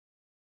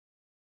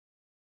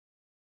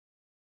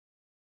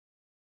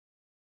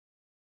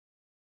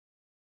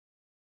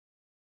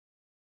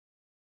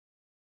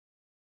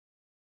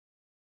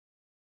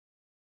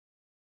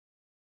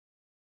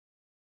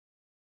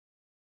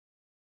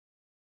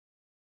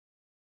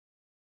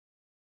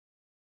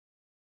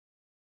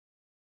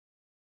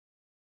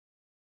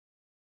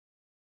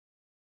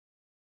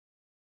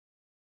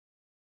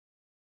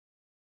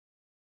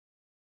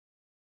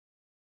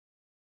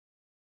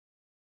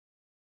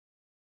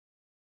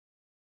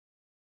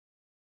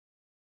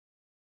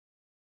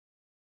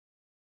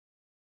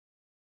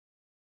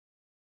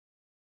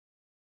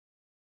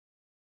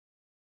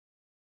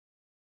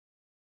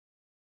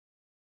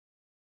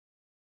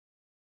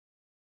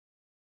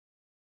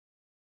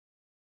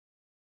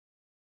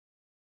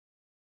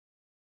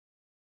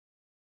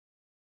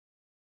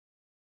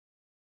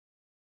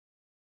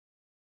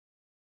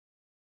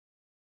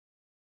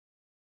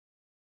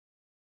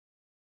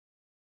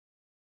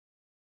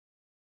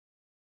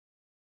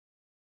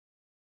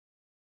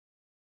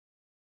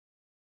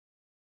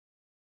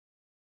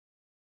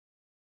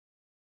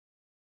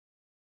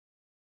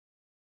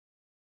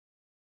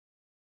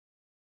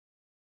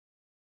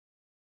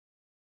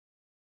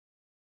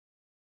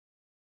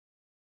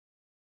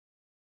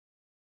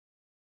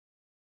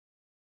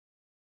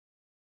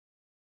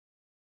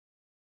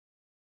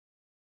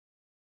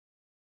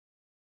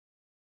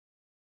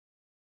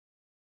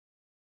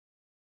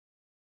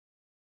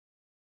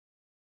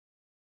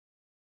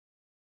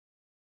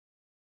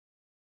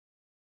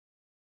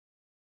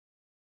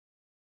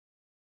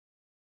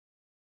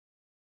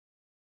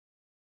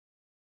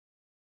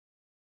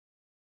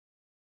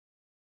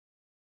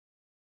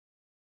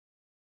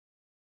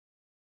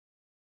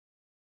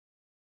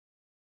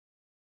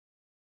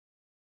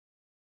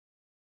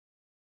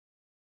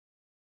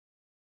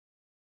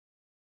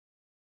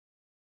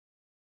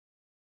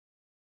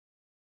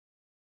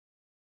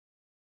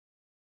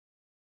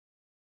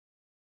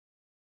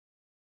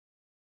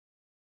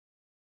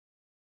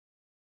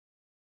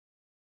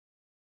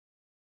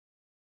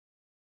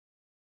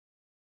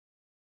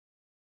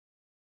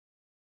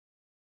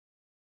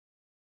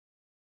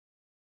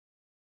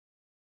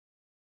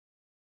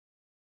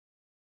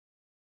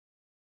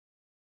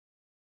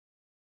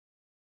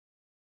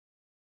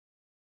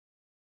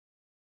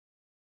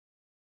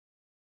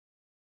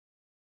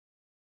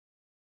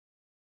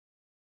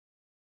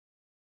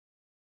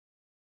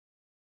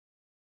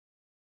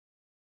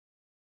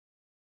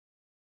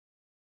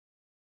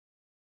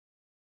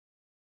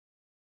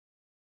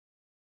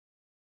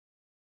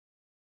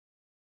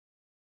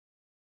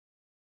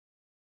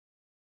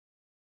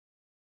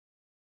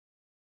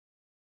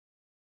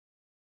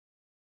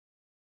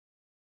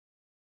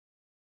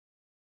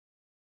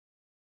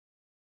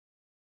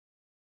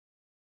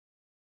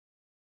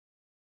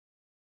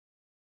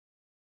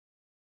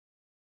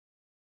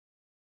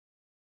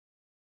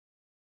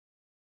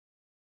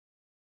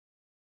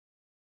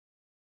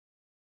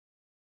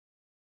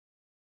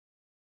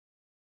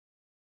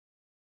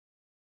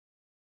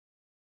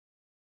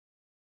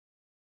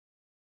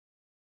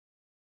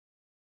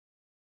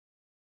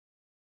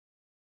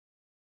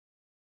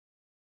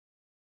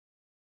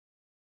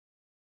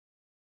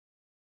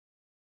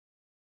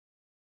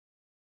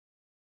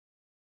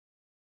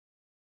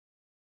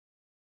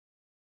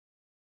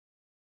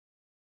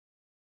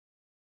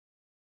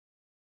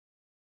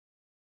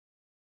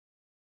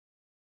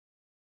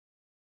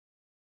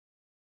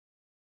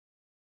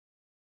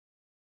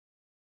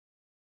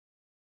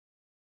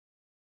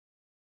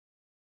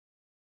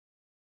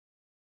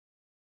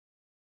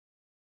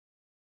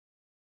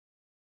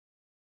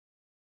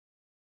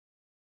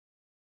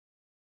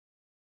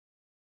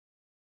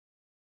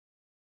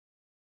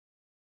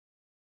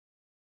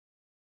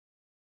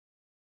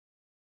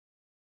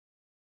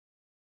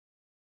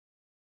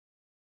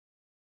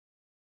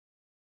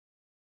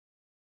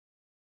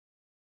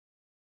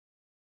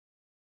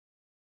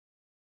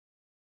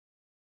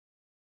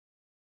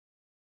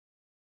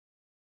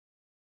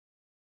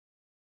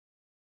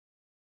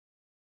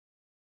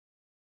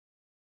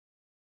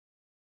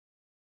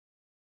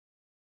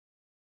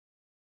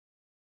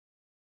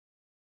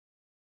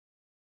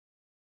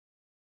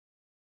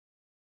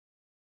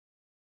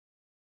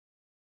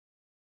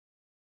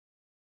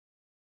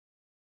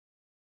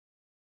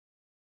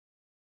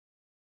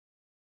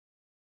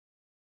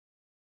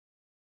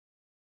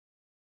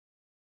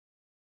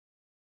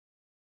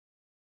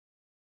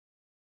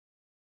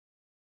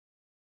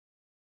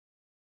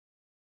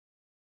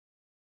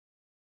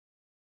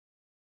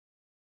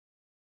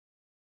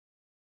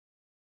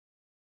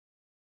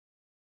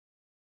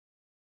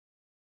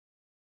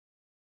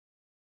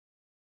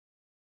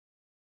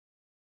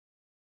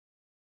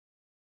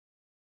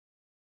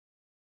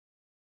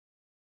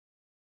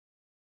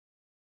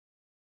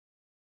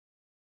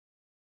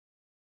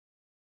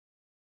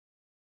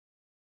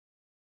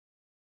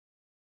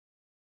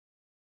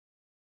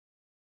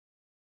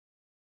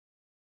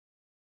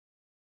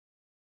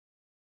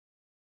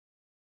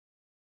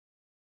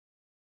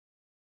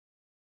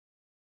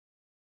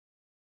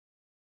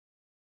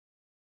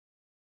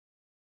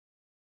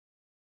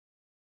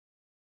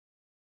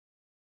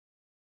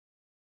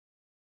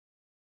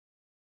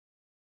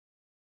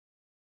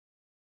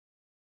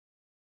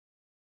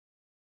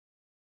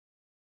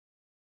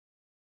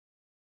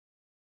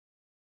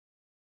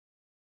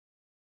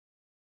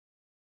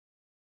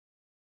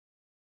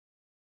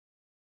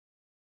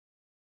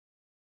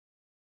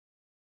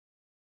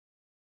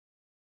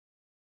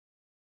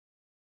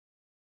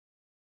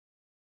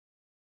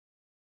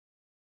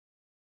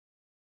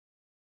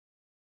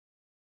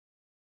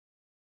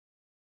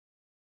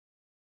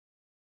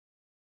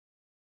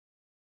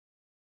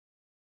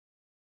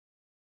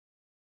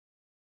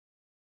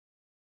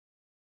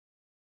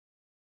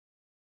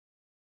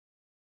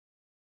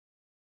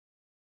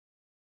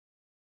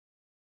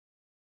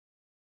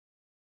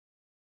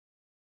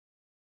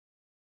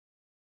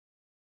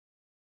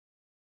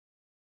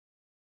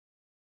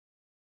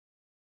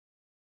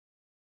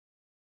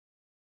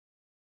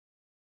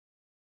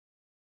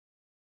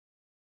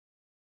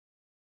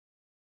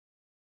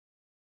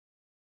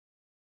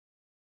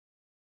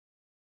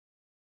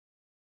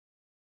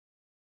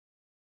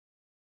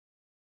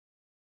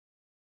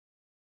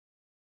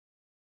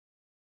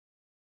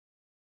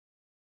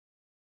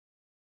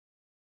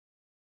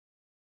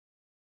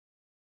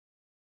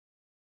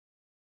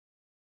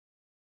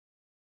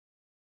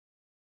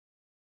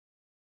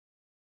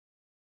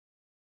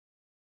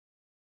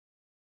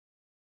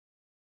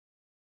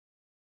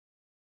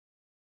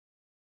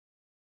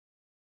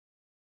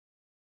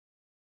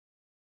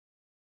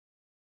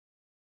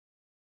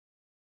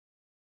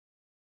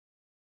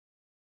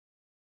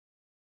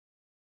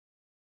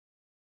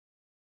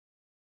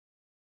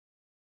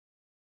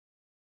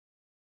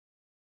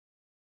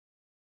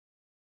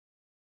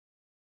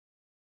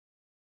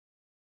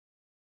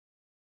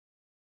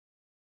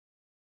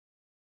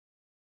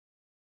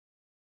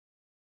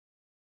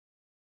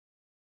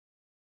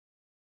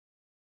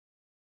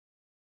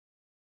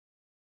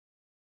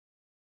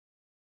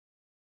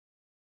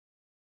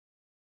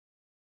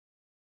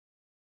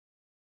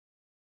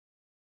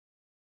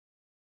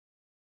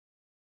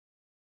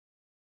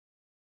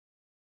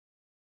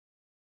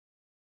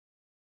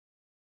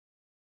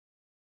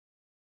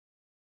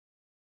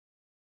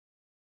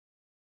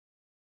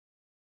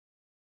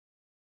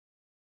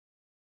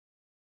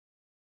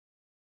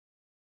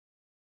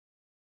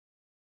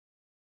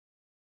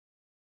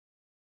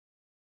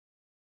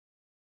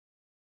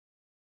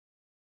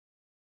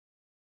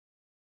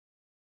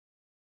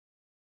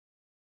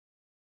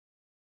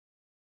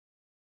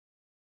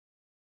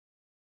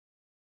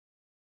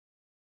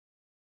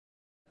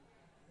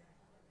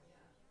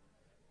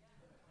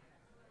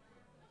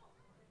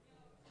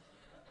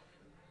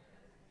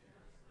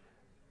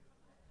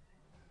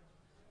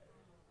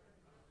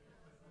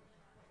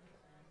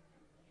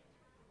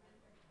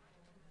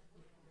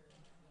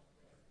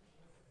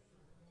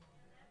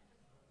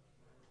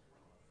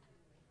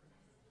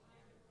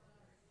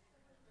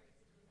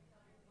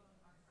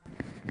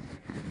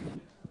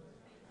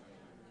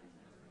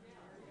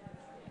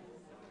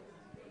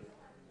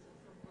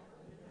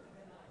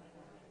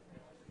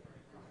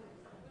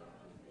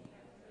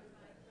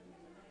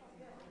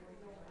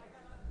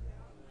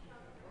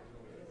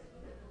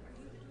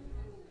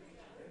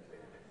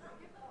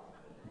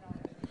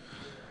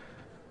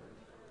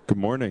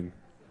morning.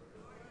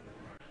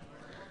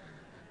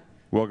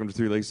 Welcome to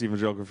Three Lakes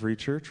Evangelical Free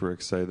Church. We're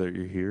excited that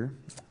you're here.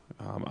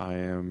 I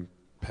am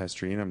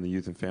Pastor Ian. I'm the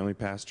youth and family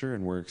pastor,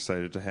 and we're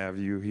excited to have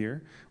you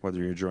here. Whether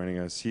you're joining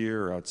us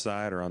here or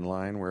outside or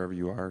online, wherever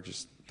you are,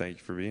 just thank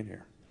you for being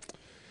here.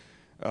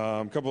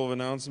 A couple of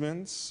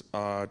announcements.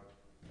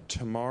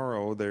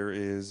 Tomorrow there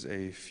is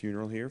a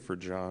funeral here for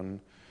John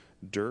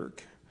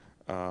Dirk.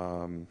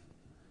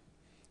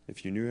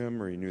 If you knew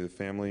him or you knew the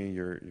family,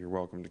 you're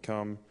welcome to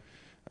come.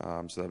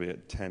 So that'll be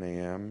at 10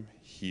 a.m.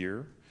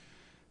 here.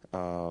 If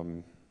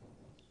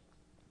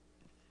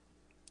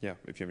you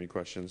have any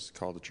questions,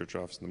 call the church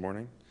office in the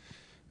morning.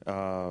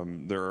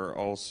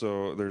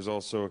 There's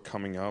also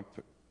coming up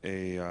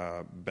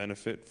a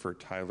benefit for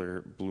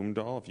Tyler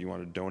Bloomdahl if you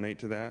want to donate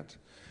to that.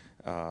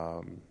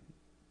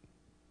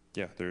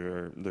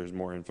 There's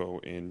more info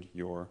in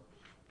your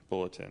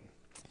bulletin.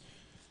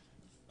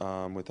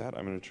 With that,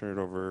 I'm going to turn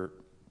it over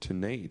to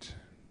Nate.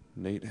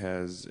 Nate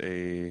has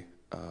a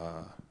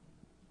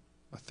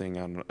thing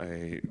on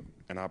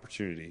an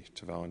opportunity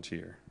to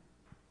volunteer.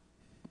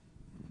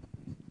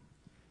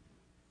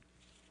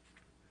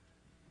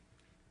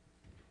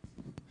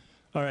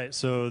 All right,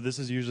 so this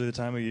is usually the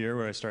time of year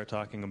where I start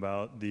talking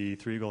about the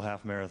Three Eagle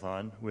Half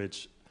Marathon,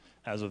 which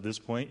as of this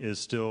point is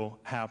still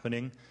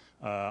happening.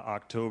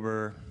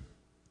 October,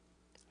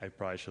 I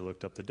probably should have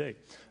looked up the date,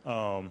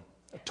 12th,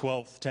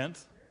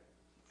 10th?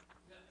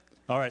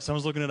 All right,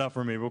 someone's looking it up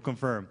for me. We'll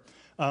confirm.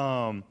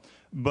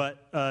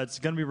 But it's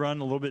going to be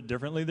run a little bit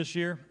differently this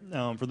year.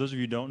 For those of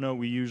you who don't know,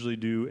 we usually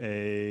do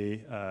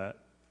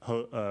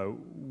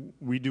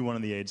we do one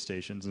of the aid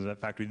stations. In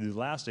fact, we do the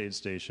last aid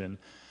station,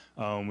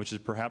 which is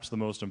perhaps the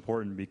most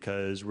important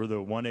because we're the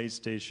one aid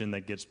station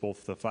that gets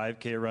both the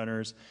 5K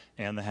runners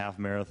and the half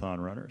marathon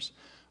runners.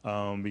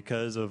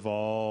 Because of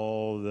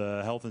all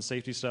the health and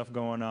safety stuff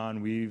going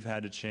on, we've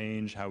had to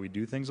change how we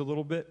do things a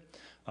little bit.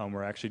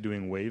 We're actually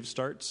doing wave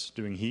starts,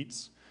 doing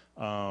heats,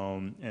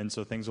 and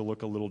so things will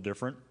look a little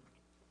different.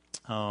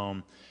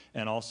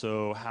 And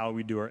also how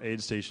we do our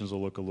aid stations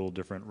will look a little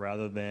different.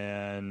 Rather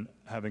than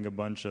having a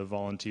bunch of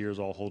volunteers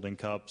all holding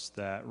cups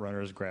that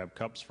runners grab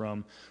cups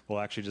from, we'll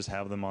actually just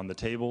have them on the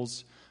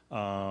tables,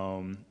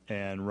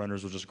 and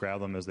runners will just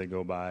grab them as they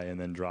go by and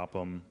then drop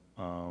them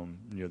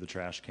near the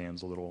trash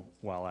cans a little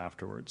while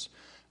afterwards.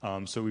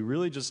 So we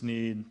really just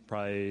need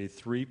probably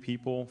 3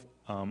 people.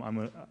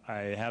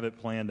 I have it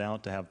planned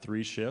out to have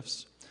 3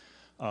 shifts.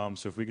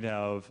 So if we could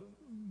have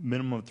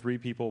minimum of 3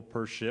 people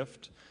per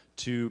shift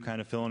to kind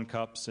of fill in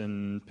cups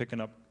and picking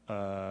up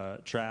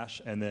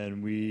trash, and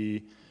then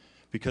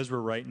because we're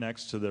right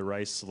next to the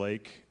Rice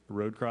Lake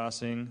road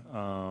crossing,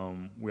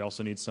 we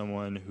also need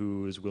someone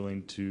who is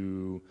willing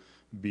to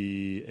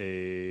be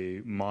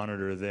a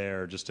monitor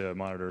there, just to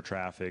monitor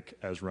traffic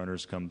as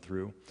runners come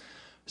through.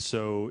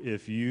 So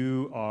if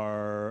you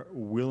are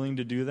willing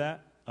to do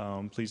that,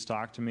 please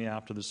talk to me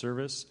after the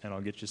service, and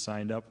I'll get you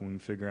signed up when we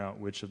figure out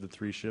which of the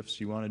 3 shifts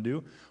you want to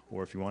do.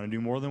 Or if you want to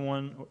do more than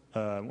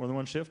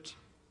one shift,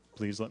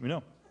 please let me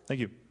know. Thank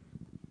you.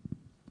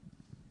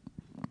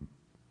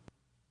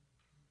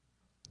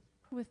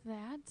 With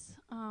that,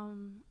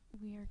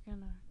 we are going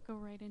to go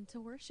right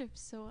into worship.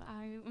 So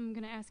I'm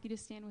going to ask you to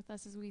stand with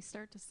us as we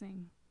start to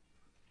sing.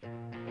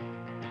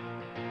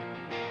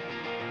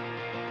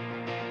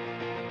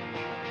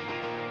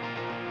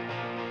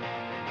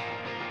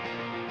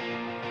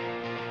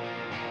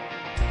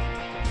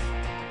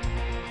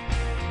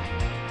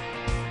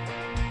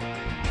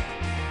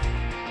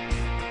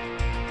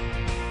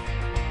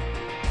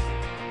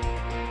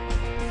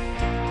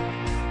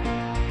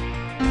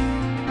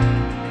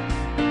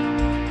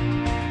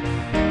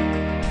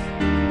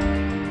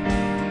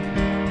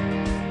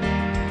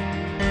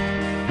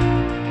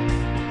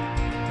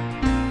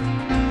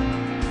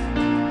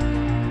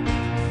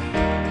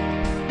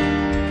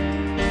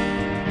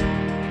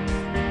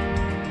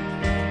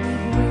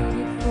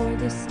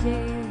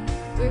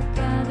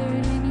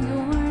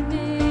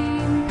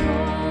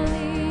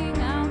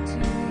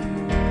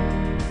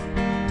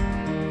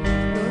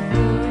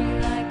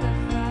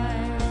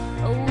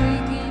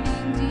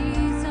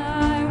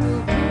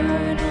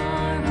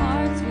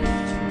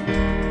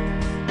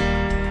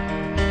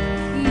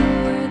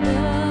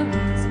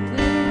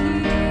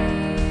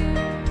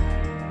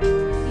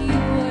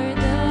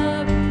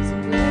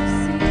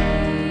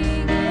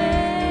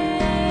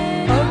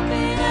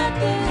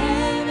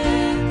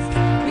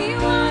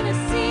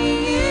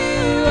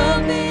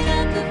 Open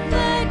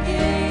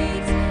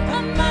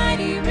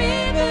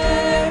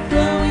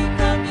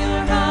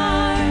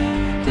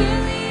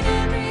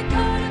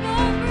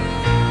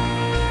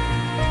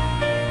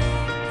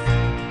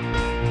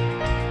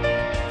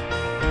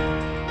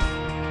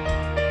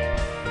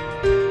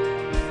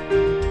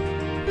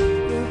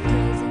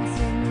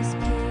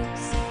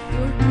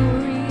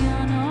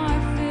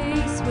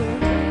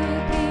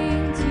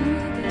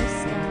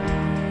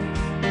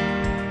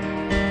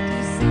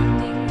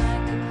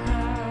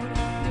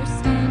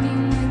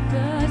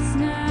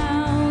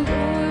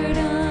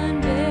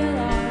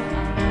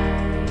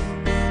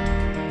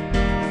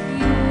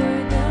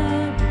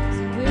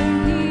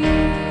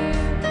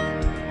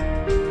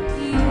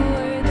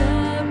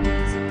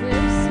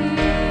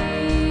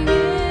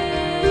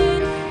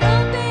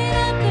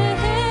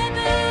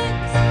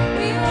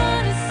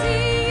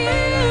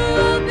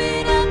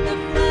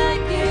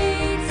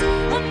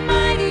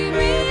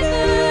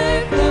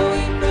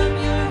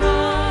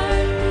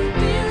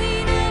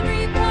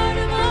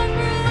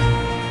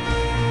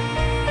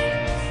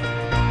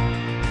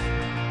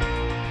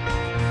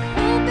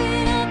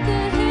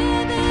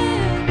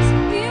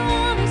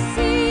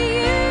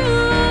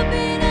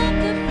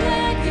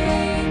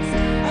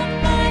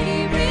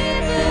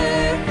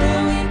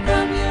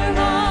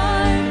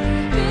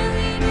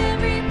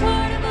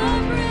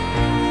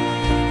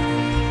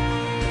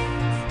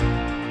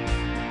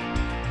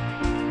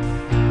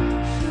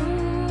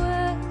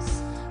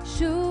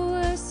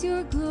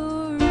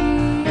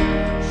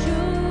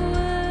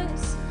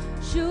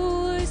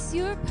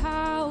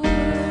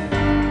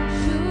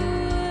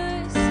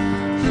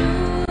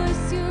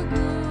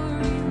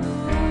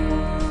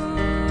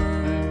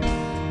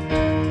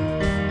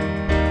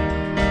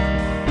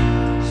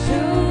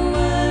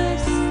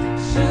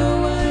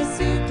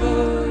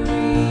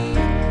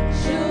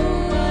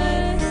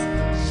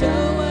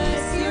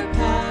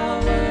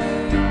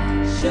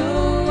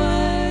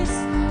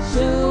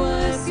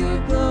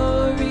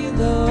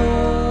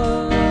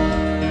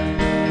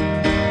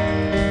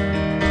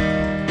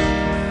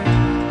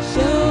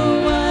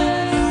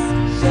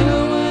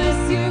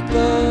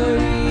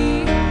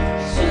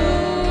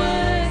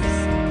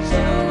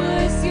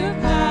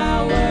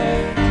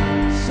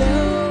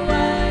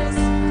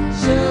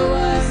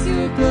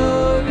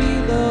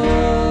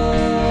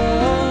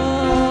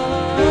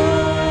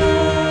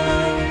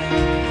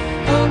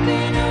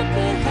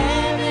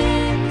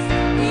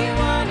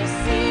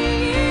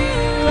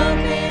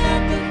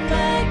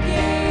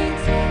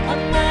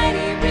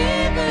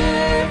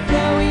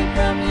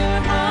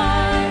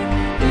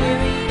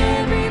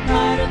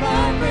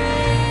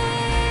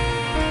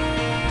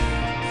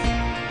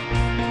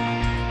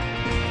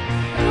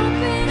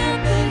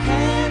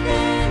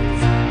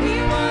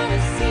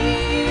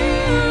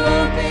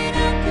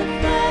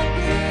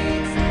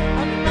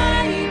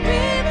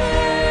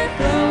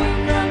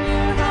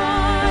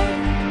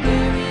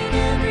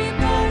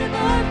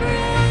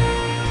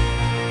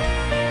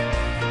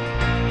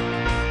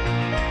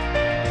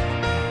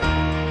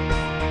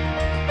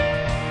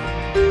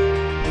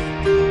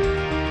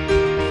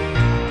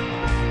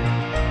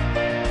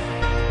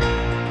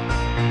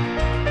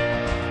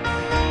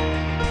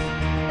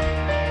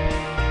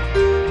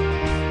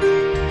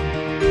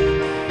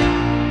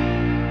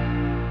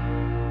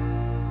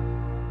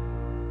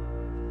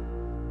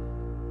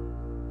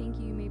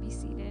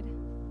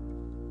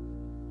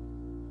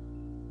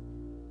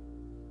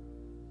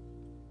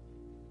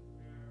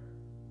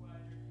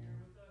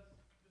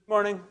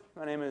morning.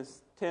 My name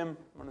is Tim,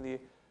 one of the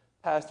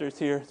pastors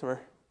here. So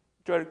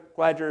we're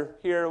glad you're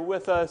here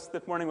with us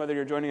this morning, whether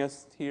you're joining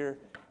us here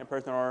in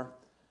person or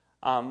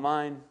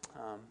online.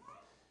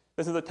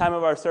 This is the time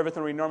of our service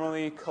when we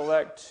normally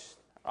collect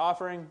our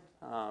offering.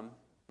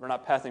 We're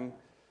not passing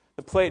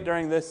the plate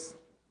during this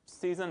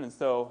season, and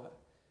so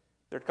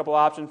there are a couple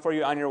options for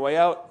you on your way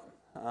out.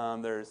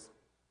 There's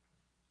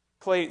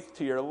plates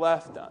to your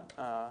left,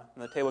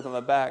 and the tables on the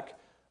back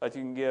that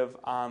you can give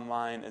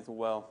online as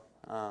well.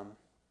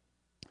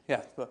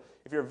 So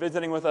if you're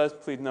visiting with us,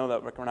 please know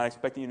that we're not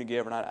expecting you to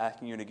give. We're not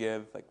asking you to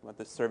give. We want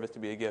this service to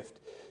be a gift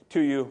to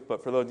you.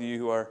 But for those of you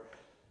who are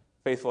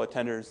faithful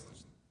attenders,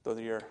 those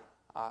are your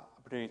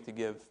opportunities to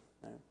give.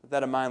 With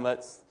that in mind,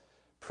 let's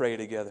pray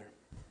together.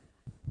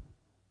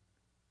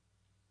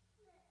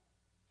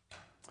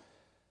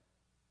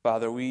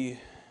 Father, we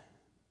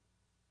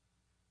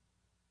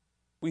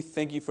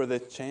thank you for the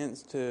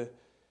chance to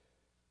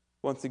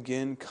once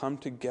again come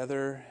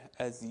together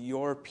as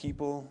your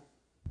people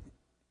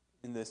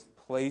in this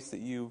place that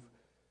you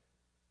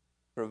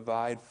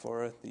provide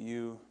for us, that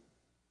you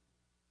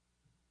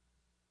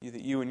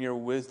in your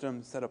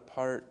wisdom set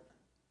apart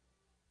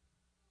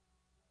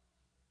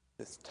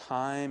this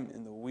time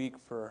in the week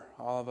for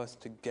all of us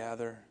to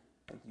gather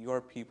as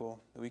your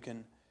people, that we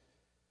can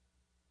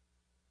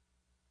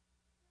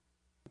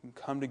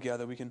come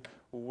together, we can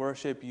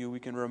worship you,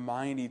 we can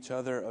remind each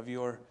other of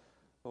your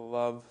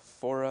love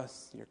for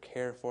us, your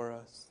care for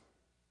us.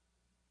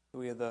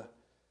 We have the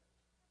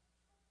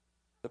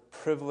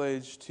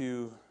privilege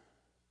to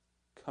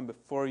come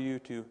before you,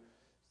 to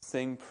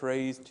sing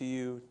praise to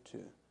you, to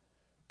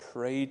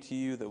pray to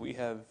you, that we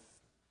have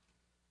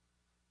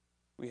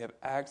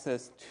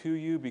access to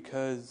you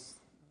because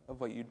of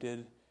what you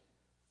did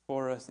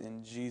for us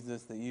in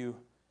Jesus, that you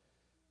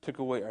took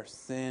away our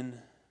sin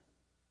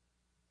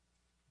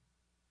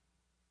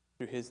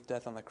through his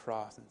death on the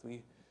cross. And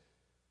we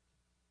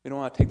don't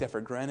want to take that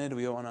for granted.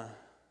 We don't want to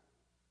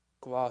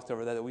gloss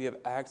over that we have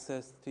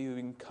access to you.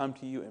 We can come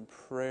to you in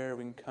prayer.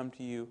 We can come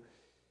to you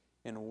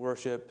in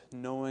worship,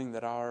 knowing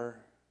that our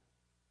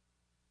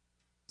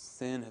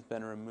sin has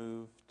been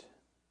removed.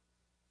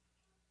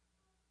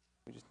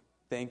 We just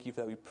thank you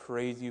for that. We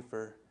praise you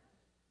for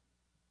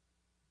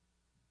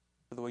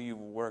the way you've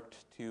worked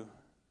to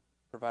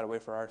provide a way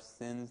for our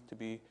sins to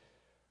be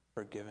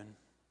forgiven.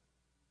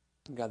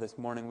 God, this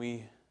morning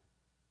we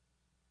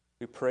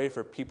pray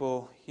for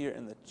people here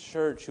in the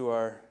church who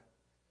are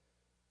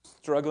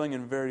struggling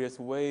in various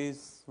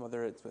ways,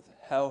 whether it's with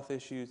health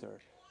issues or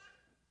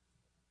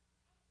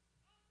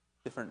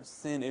different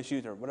sin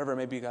issues or whatever it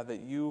may be, God,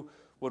 that you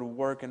would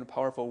work in a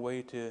powerful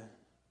way to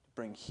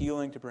bring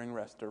healing, to bring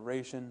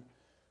restoration,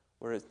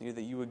 where it's needed,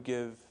 that you would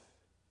give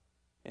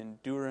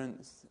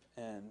endurance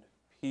and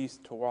peace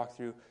to walk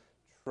through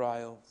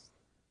trials.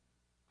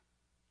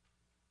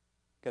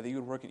 God, that you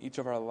would work in each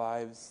of our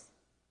lives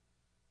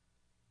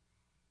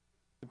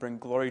to bring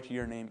glory to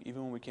your name,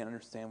 even when we can't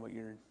understand what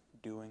you're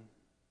doing.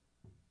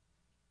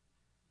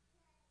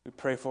 We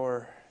pray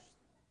for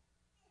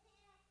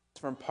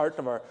different parts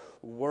of our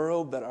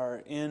world that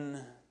are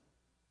in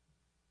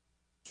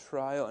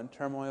trial and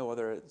turmoil,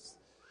 whether it's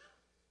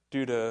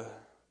due to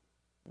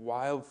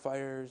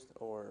wildfires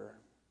or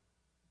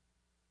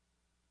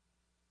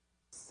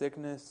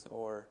sickness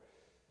or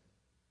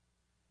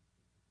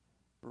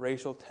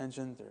racial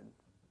tensions or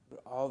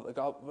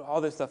all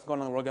this stuff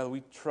going on in the world. God,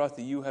 we trust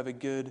that you have a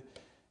good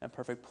and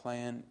perfect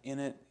plan in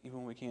it, even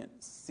when we can't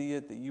see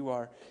it, that you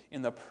are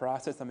in the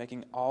process of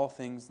making all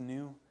things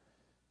new.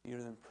 You're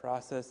in the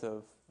process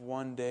of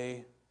one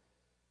day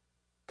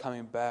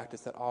coming back to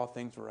set all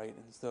things right.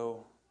 And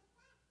so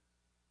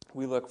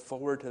we look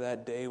forward to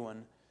that day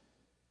when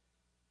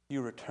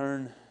you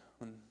return,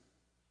 when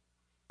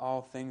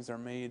all things are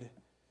made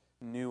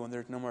new, when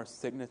there's no more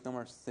sickness, no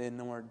more sin,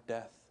 no more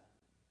death.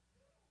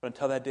 But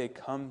until that day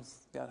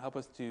comes, God, help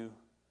us to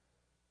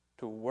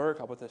work,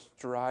 help us to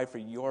strive for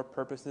your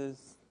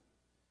purposes,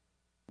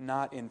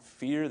 not in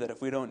fear that if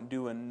we don't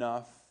do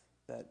enough,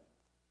 that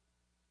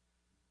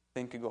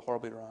things could go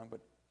horribly wrong,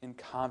 but in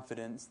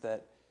confidence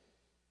that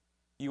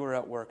you are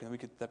at work and we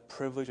get the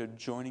privilege of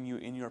joining you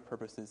in your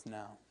purposes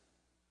now.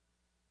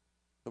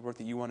 The work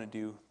that you want to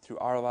do through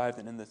our lives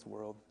and in this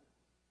world.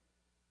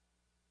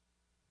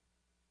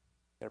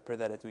 I pray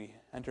that as we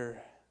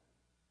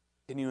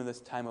continue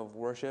this time of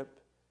worship,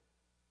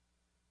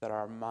 that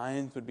our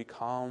minds would be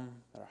calm,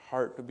 that our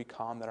heart would be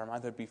calm, that our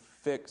minds would be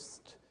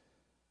fixed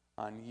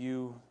on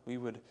you. We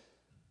would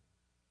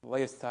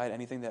lay aside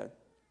anything that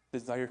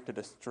desires to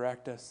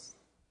distract us,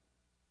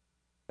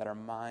 that our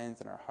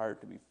minds and our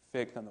heart to be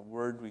fixed on the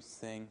word we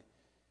sing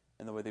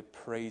and the way they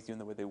praise you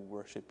and the way they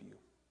worship you.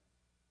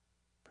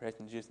 Praise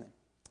in Jesus' name.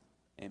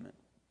 Amen.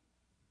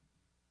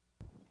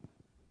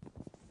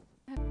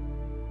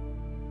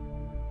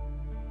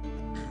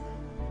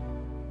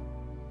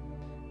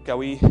 God,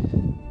 we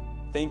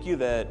thank you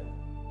that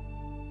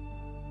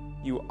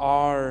you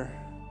are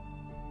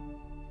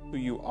who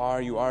you are.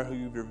 You are who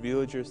you've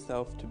revealed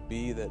yourself to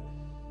be, that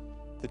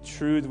the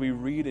truths we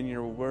read in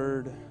your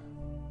word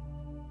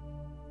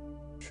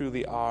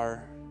truly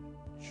are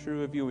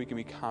true of you. We can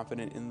be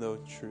confident in those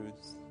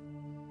truths.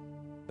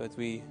 So as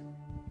we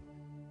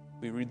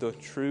read those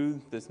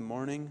truths this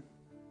morning,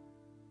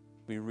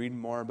 we read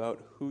more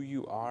about who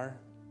you are.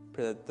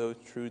 Pray that those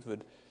truths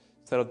would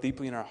settle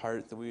deeply in our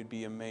hearts, that we would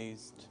be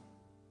amazed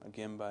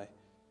again by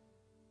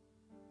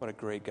what a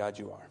great God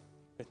you are.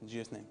 In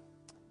Jesus' name,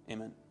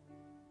 amen.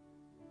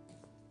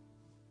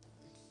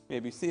 You may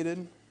be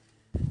seated.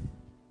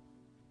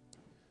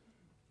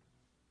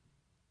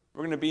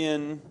 We're going to be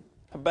in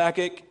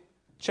Habakkuk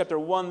chapter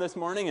 1 this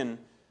morning, and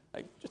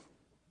just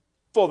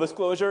full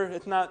disclosure,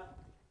 it's not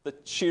the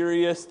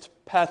cheeriest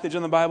passage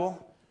in the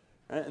Bible.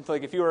 Right? It's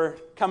like if you were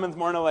coming this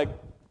morning to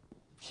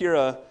hear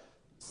a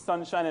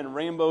sunshine and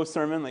rainbow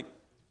sermon,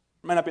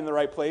 might not be in the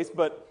right place,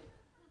 but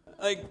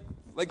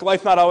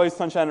life's not always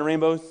sunshine and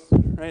rainbows,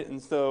 right? And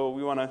so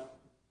we want to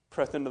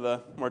press into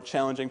the more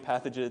challenging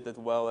passages as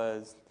well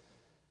as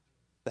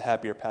the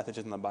happier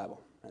passages in the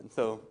Bible. And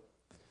so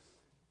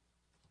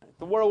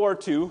the World War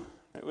II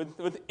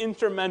was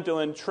instrumental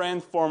in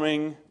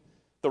transforming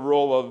the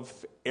role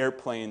of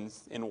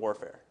airplanes in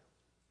warfare.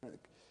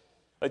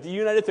 The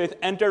United States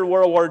entered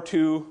World War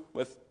II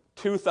with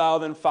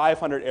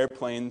 2,500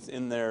 airplanes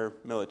in their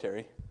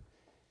military,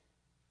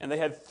 and they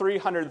had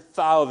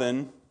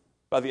 300,000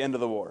 by the end of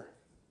the war.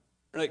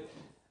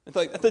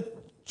 That's a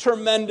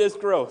tremendous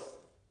growth.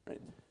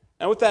 Right?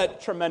 And with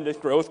that tremendous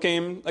growth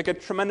came a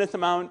tremendous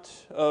amount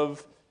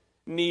of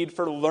need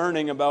for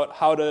learning about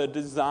how to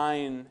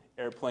design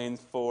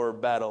airplanes for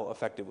battle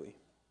effectively.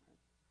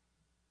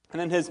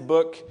 And in his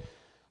book,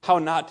 How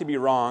Not to Be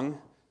Wrong,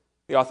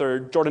 the author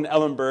Jordan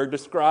Ellenberg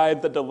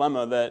described the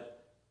dilemma that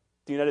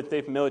the United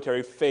States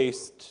military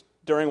faced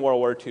during World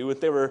War II as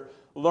they were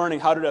learning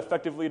how to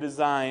effectively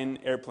design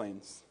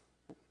airplanes.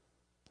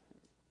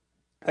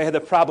 They had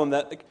the problem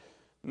that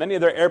many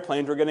of their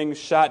airplanes were getting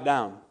shot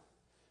down.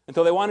 And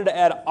so they wanted to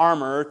add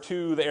armor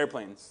to the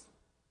airplanes.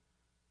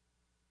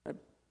 Right?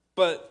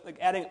 But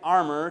adding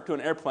armor to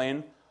an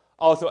airplane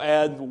also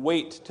adds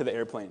weight to the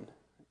airplane.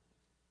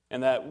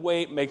 And that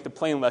weight makes the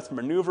plane less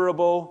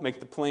maneuverable, makes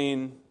the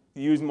plane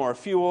use more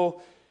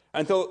fuel.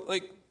 And so,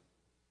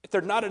 if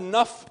there's not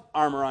enough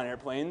armor on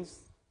airplanes,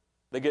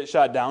 they get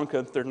shot down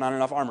because there's not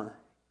enough armor.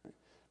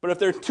 But if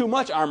there's too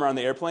much armor on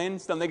the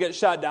airplanes, then they get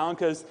shot down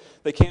because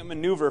they can't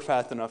maneuver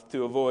fast enough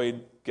to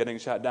avoid getting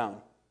shot down.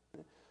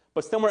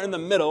 But somewhere in the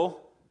middle,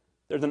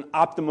 there's an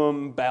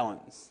optimum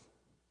balance.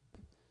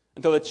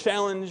 And so the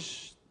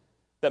challenge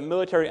that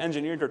military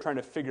engineers are trying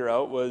to figure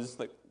out was,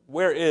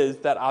 where is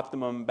that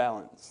optimum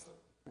balance?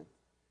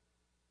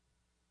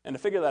 And to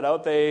figure that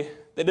out, they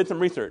did some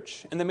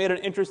research, and they made an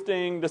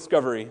interesting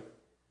discovery.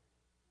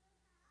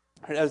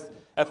 As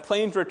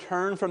planes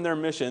returned from their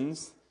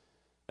missions,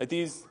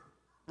 these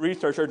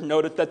researchers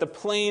noticed that the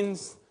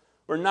planes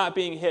were not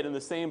being hit in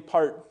the same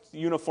parts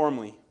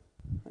uniformly.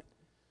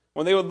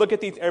 When they would look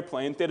at these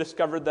airplanes, they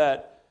discovered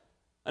that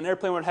an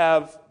airplane would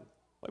have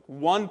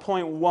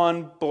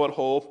 1.1 bullet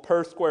hole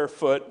per square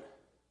foot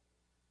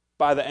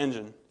by the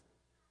engine.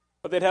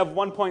 But they'd have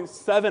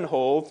 1.7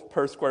 holes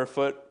per square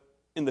foot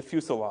in the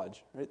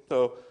fuselage. Right?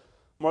 So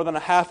more than a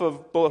half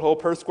of bullet hole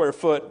per square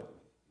foot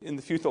in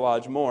the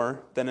fuselage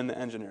more than in the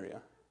engine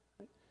area.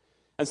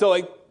 And so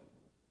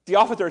the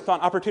officers saw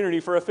an opportunity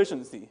for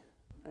efficiency.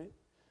 Right?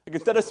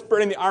 Instead of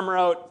spreading the armor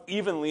out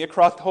evenly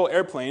across the whole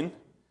airplane,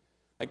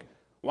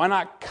 why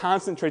not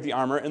concentrate the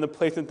armor in the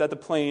places that the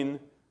plane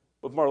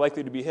was more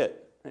likely to be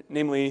hit, right?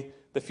 Namely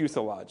the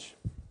fuselage.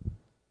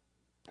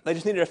 They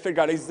just needed to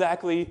figure out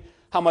exactly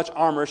how much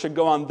armor should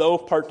go on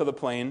those parts of the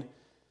plane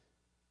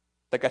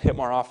that got hit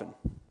more often.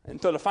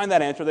 And so to find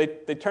that answer,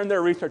 they turned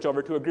their research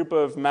over to a group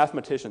of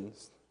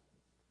mathematicians.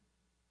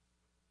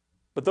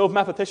 But those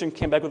mathematicians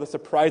came back with a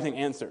surprising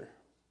answer.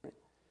 Right?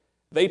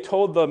 They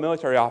told the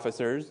military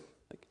officers,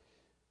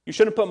 you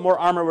shouldn't put more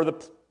armor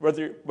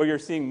where you're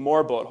seeing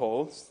more bullet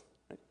holes.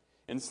 Right?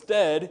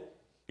 Instead,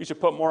 you should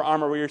put more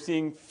armor where you're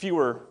seeing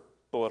fewer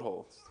bullet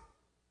holes.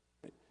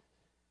 Right?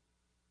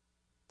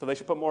 So they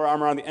should put more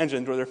armor on the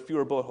engines where there are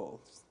fewer bullet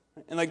holes.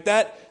 Right? And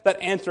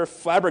that answer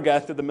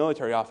flabbergasted the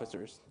military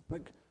officers.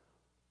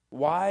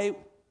 Why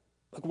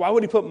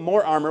would he put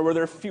more armor where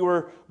there are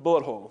fewer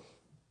bullet holes?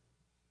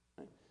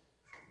 Right?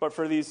 But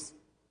for these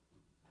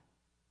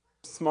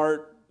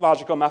smart,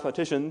 logical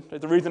mathematicians,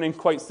 the reasoning is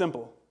quite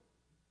simple.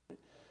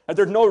 Right?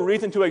 There's no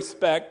reason to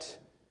expect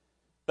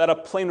that a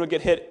plane would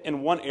get hit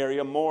in one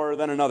area more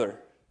than another.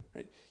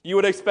 Right? You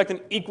would expect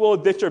an equal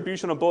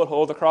distribution of bullet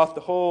holes across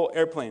the whole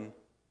airplane.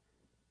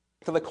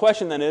 So the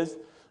question then is,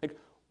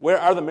 where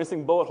are the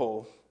missing bullet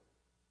holes?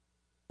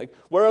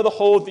 Where are the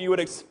holes that you would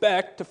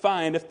expect to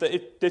find if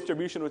the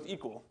distribution was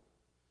equal?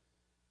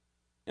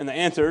 And the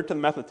answer to the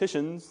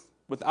mathematicians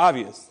was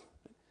obvious.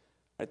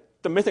 Right?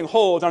 The missing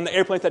holes are on the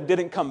airplanes that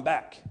didn't come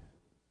back.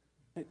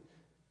 Right?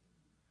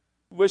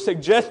 Which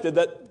suggested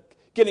that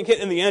getting hit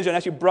in the engine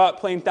actually brought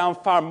planes down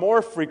far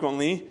more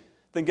frequently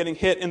than getting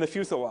hit in the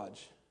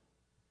fuselage.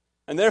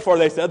 And therefore,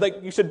 they said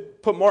you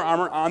should put more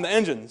armor on the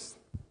engines.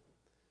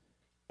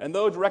 And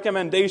those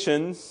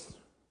recommendations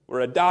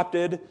were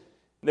adopted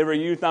They were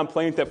used on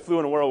planes that flew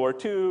in World War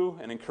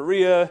II and in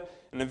Korea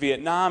and in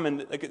Vietnam,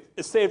 and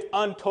it saved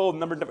untold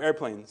numbers of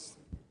airplanes.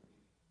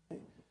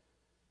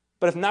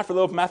 But if not for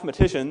those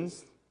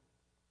mathematicians,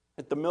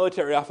 the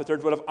military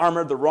officers would have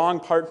armored the wrong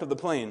parts of the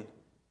plane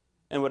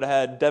and would have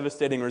had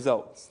devastating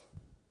results.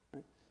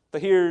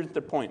 But here's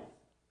the point.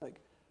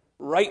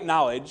 Right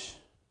knowledge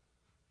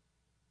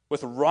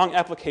with wrong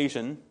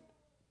application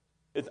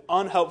is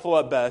unhelpful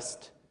at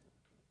best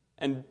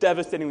and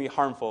devastatingly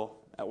harmful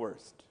at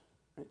worst.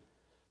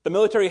 The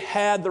military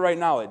had the right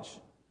knowledge.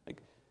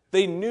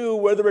 They knew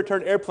where the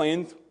returned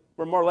airplanes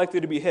were more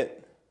likely to be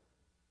hit.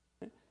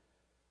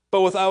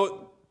 But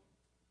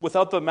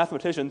without the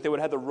mathematicians, they would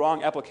have had the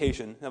wrong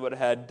application that would have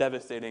had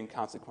devastating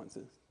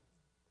consequences.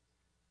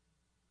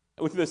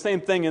 We see the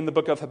same thing in the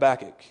book of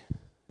Habakkuk.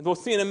 As we'll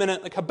see in a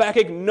minute,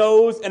 Habakkuk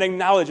knows and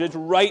acknowledges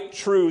right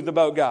truths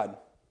about God.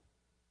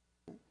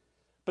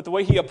 But the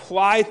way he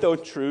applies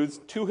those truths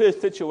to his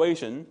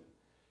situation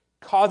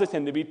causes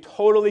him to be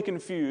totally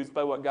confused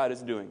by what God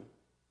is doing.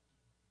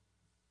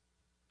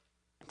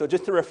 So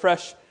just to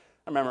refresh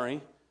our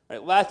memory,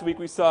 last week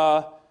we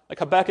saw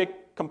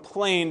Habakkuk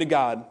complain to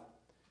God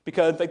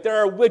because there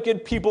are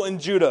wicked people in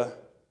Judah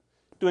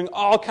doing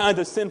all kinds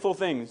of sinful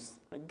things.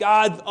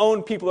 God's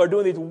own people are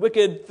doing these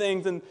wicked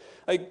things, and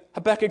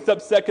Habakkuk's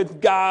upset because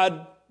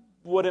God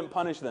wouldn't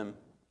punish them.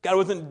 God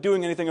wasn't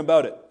doing anything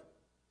about it.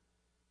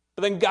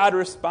 But then God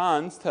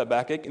responds to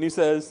Habakkuk, and he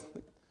says,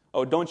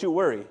 "Oh, don't you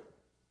worry.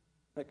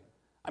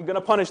 I'm going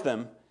to punish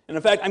them. And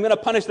in fact, I'm going to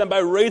punish them by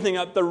raising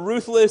up the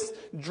ruthless,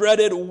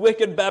 dreaded,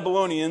 wicked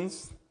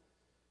Babylonians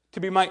to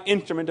be my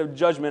instrument of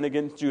judgment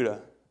against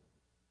Judah."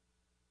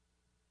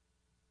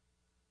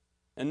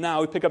 And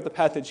now we pick up the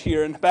passage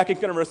here, and Habakkuk's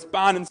going to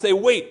respond and say,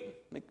 "Wait,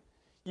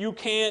 you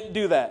can't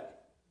do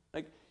that.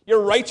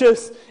 You're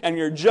righteous and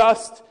you're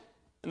just,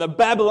 and the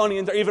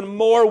Babylonians are even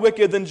more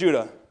wicked than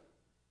Judah.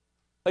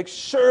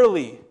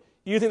 Surely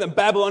using the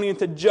Babylonians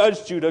to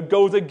judge Judah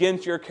goes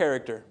against your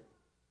character."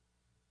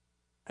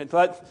 And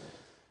so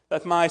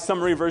that's my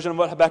summary version of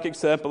what Habakkuk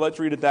said, but let's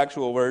read its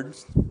actual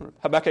words.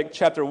 Habakkuk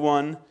chapter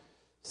 1,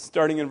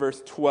 starting in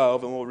verse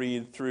 12, and we'll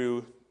read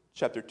through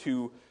chapter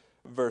 2,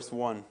 verse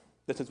 1.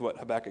 This is what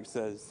Habakkuk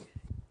says.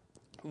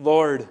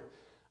 "Lord,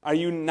 are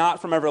you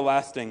not from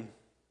everlasting?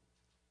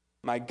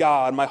 My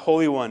God, my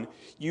Holy One,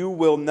 you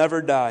will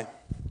never die.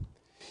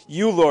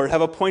 You, Lord,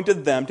 have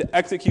appointed them to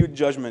execute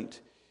judgment.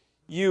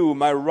 You,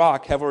 my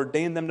rock, have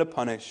ordained them to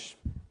punish.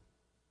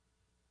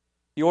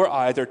 Your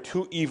eyes are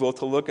too pure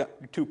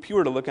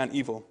to look on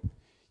evil.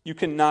 You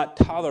cannot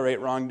tolerate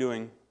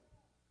wrongdoing.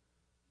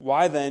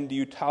 Why then do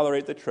you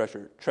tolerate the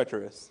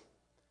treacherous?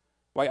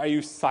 Why are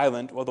you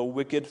silent while the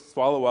wicked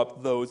swallow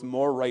up those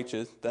more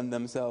righteous than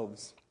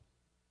themselves?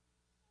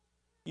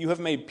 You have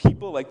made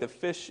people like the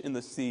fish in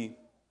the sea,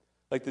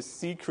 like the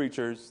sea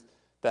creatures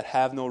that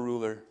have no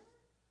ruler.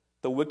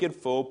 The wicked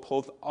foe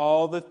pulls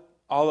all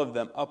of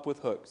them up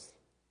with hooks.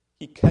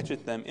 He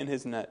catches them in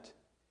his net.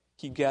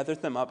 He gathers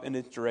them up in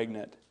his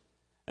dragnet,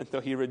 and so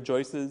he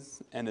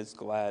rejoices and is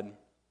glad.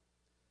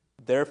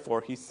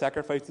 Therefore he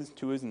sacrifices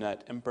to his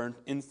net and burns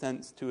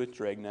incense to his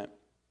dragnet.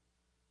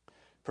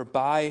 For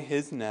by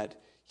his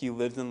net he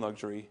lives in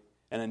luxury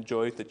and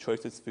enjoys the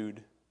choicest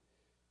food.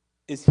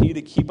 Is he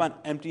to keep on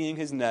emptying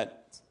his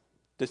net,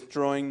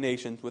 destroying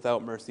nations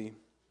without mercy?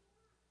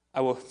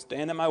 I will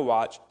stand at my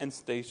watch and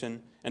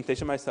station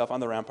myself on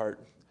the rampart.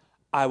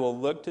 I will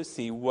look to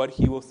see what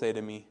he will say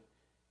to me,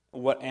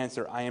 and what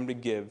answer I am to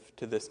give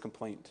to this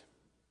complaint."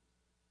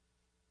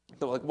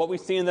 So what we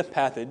see in this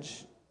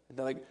passage,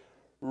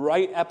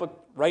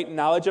 right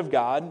knowledge of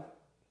God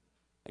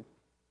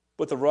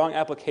with the wrong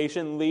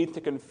application leads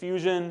to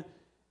confusion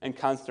and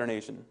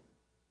consternation.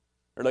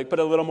 Or put it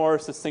a little more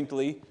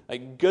succinctly,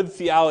 good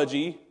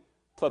theology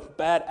plus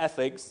bad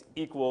ethics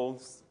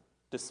equals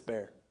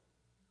despair.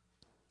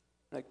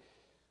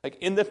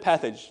 In this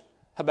passage,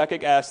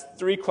 Habakkuk asks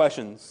 3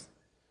 questions,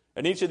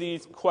 and each of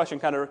these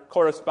questions kind of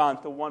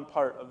corresponds to one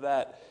part of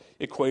that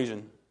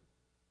equation.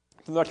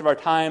 For much of our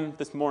time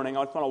this morning,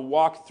 I just want to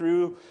walk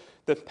through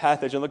this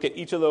passage and look at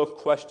each of those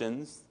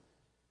questions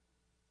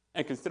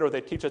and consider what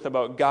they teach us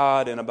about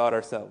God and about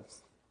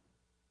ourselves.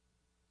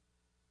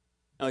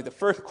 And the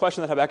first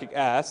question that Habakkuk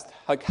asked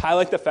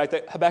highlights the fact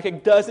that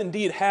Habakkuk does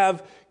indeed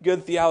have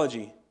good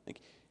theology.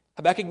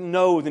 Habakkuk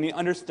knows and he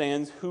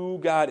understands who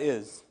God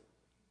is.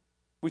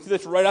 We see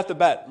this right off the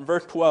bat in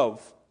verse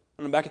 12,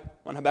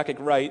 when Habakkuk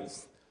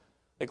writes,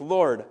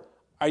 "Lord,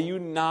 are you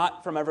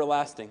not from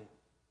everlasting?"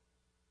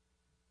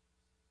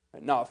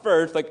 Now, at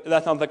first,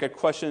 that sounds like a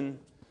question,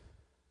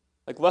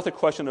 less a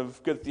question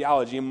of good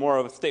theology and more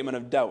of a statement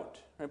of doubt.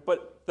 Right?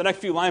 But the next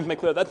few lines make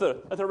clear that's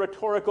a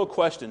rhetorical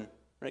question.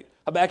 Right?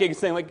 Habakkuk is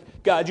saying,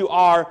 God, you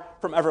are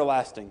from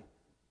everlasting.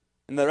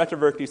 In the rest of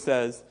the verse, he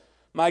says,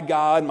 "My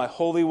God, my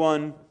Holy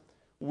One,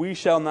 we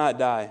shall not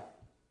die.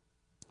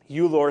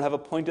 You, Lord, have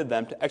appointed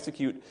them to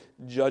execute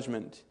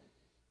judgment.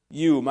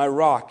 You, my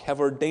rock, have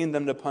ordained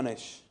them to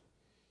punish.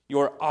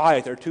 Your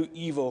eyes are too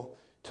pure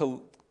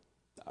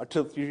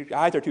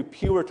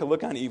to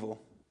look on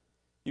evil.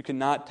 you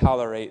cannot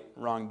tolerate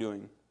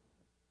wrongdoing.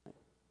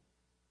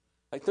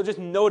 So just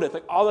notice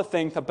all the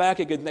things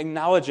Habakkuk is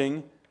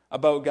acknowledging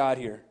about God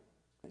here.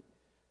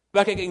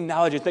 Habakkuk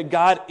acknowledges that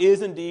God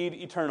is indeed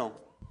eternal.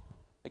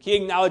 He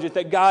acknowledges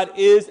that God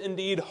is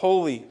indeed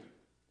holy.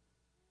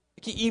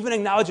 He even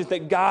acknowledges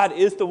that God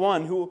is the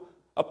one who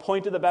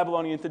appointed the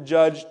Babylonians to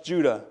judge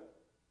Judah.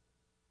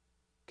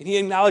 And he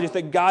acknowledges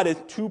that God is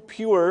too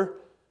pure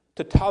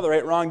to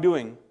tolerate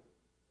wrongdoing.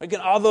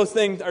 Again, all those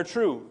things are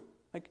true.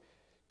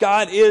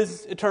 God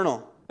is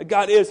eternal.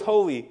 God is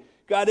holy.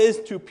 God is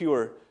too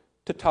pure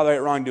to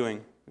tolerate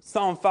wrongdoing.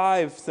 Psalm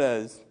 5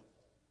 says,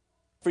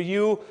 "For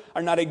you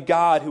are not a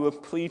God who is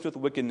pleased with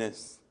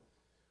wickedness.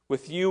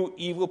 With you,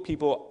 evil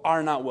people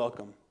are not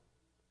welcome.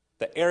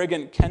 The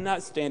arrogant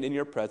cannot stand in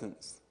your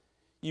presence.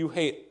 You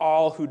hate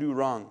all who do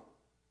wrong."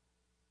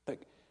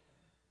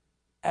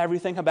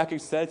 Everything Habakkuk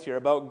says here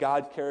about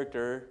God's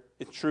character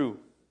is true.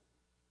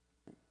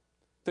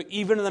 So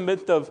even in the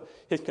midst of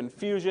his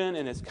confusion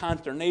and his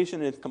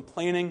consternation and his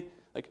complaining,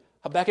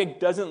 Habakkuk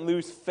doesn't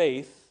lose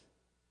faith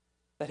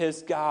that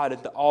his God is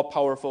the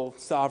all-powerful,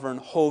 sovereign,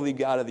 holy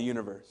God of the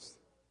universe.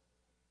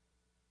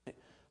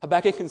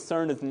 Habakkuk's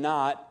concern is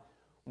not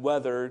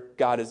whether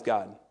God is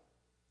God.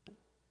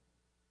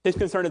 His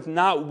concern is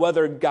not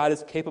whether God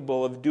is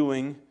capable of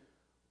doing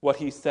what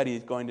he said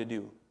he's going to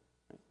do.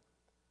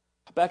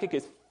 Habakkuk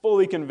is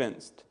fully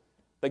convinced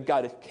that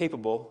God is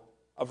capable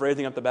of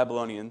raising up the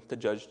Babylonians to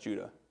judge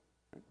Judah.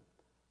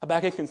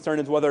 Habakkuk's concern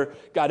is whether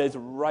God is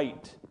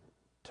right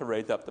to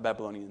raise up the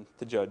Babylonians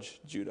to judge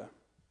Judah.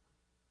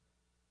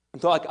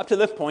 And so up to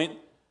this point,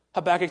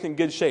 Habakkuk's in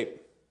good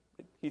shape.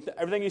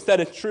 Everything he said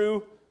is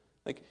true.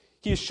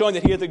 He's showing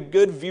that he has a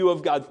good view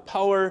of God's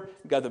power,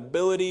 God's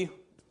ability.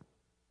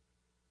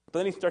 But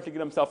then he starts to get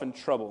himself in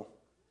trouble.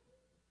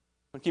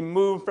 He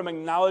moved from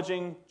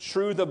acknowledging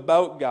truths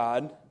about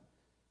God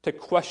to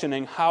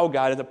questioning how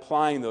God is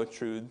applying those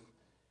truths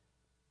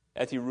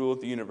as he rules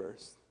the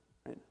universe.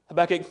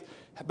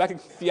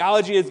 Habakkuk's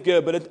theology is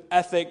good, but his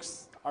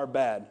ethics are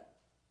bad.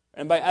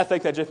 And by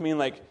ethics, I just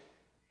mean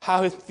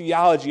how his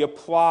theology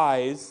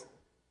applies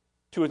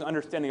to his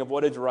understanding of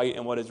what is right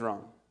and what is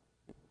wrong.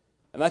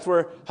 And that's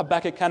where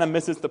Habakkuk kind of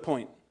misses the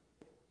point.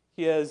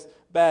 He has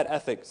bad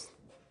ethics.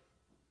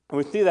 And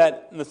we see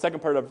that in the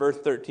second part of verse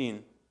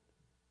 13.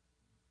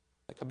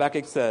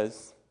 Habakkuk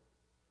says,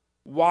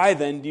 "Why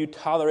then do you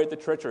tolerate the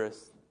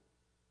treacherous?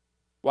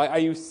 Why are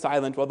you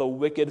silent while the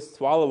wicked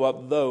swallow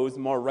up those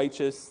more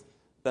righteous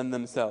than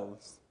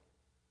themselves?"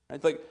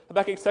 It's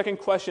Habakkuk's second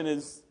question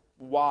is,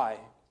 why?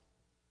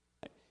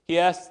 He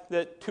asks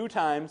it 2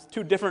 times,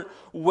 2 different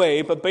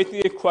ways, but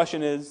basically the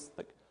question is,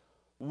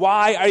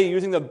 why are you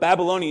using the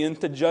Babylonians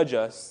to judge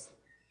us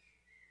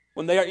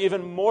when they are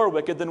even more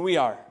wicked than we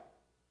are?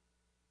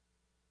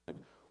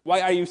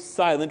 Why are you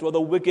silent while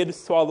the wicked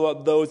swallow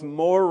up those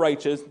more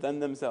righteous than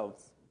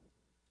themselves?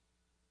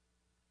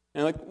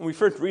 And when we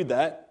first read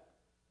that,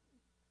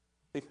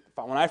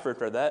 when I first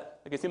read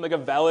that, it seemed like a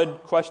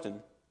valid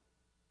question.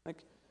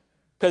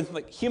 Because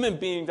human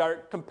beings are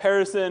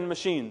comparison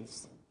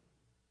machines.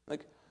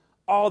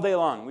 All day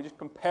long, we just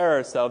compare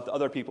ourselves to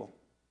other people.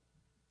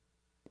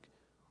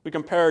 We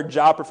compare our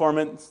job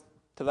performance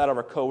to that of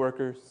our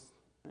coworkers.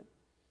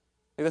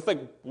 That's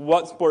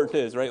what sports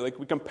is, right?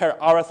 We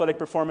compare our athletic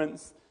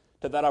performance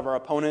to that of our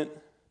opponent.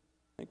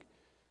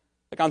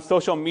 On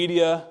social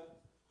media,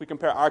 we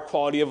compare our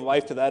quality of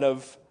life to that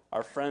of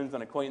our friends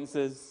and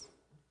acquaintances.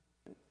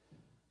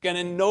 Again,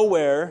 in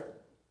nowhere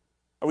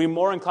are we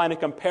more inclined to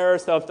compare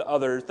ourselves to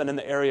others than in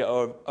the area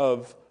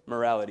of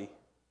morality.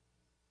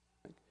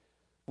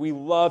 We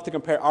love to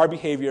compare our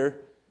behavior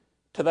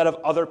to that of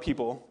other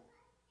people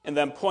and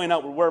then point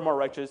out we're more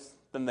righteous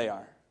than they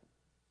are.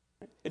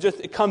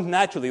 It comes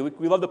naturally.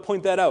 We love to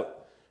point that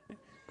out.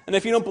 And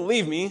if you don't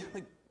believe me,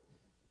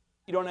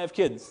 you don't have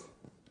kids.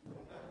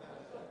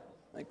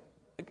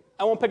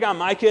 I won't pick on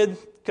my kids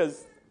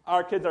because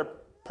our kids are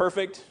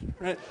perfect,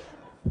 right?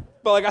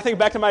 But I think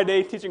back to my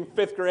day teaching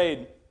 5th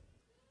grade,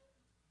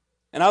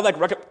 and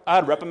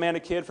I'd reprimand a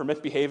kid for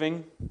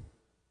misbehaving,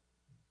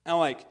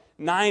 and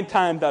 9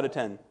 times out of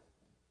 10,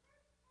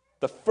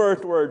 the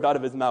first words out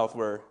of his mouth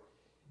were,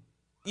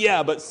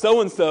 "Yeah, but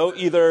so-and-so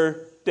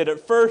either did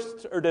it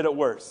first or did it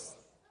worse."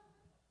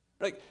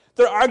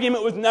 Their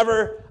argument was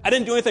never, "I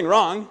didn't do anything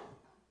wrong."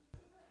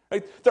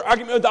 Their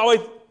argument was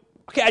always,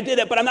 "Okay, I did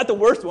it, but I'm not the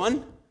worst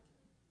one."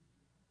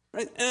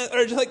 Right?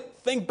 Or just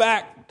think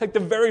back to the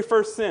very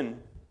first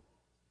sin.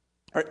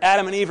 Or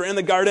Adam and Eve are in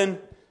the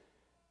garden,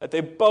 that they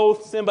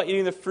both sinned by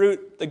eating the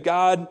fruit that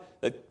God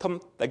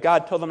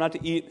told them not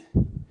to eat.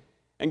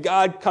 And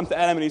God comes to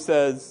Adam and he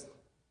says,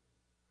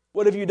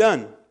 "What have you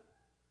done?"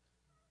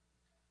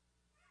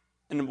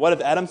 And what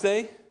does Adam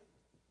say?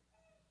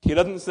 He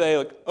doesn't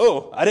say,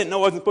 "Oh, I didn't know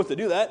I wasn't supposed to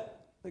do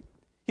that."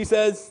 He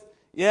says,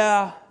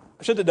 "Yeah,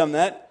 I should have done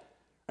that."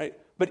 Right?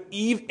 But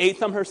Eve ate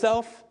some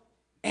herself,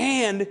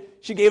 and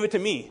she gave it to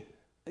me.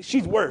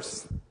 She's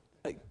worse.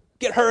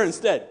 Get her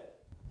instead.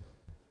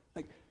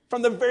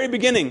 From the very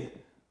beginning,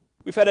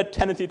 we've had a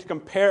tendency to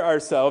compare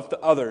ourselves to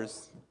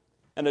others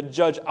and to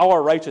judge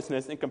our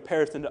righteousness in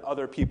comparison to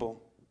other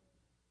people.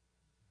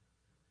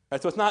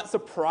 Right, so it's not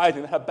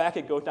surprising that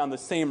Habakkuk goes down the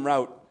same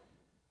route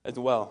as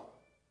well.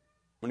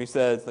 When he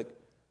says,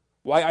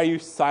 why are you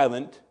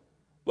silent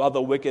while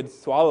the wicked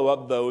swallow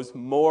up those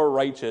more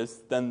righteous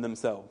than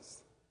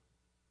themselves?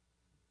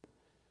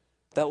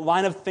 That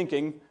line of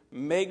thinking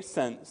makes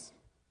sense.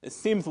 It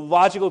seems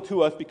logical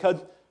to us because,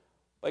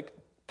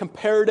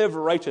 comparative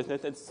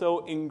righteousness is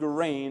so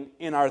ingrained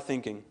in our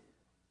thinking.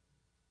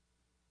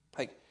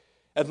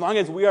 As long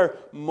as we are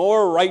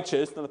more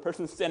righteous than the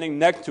person standing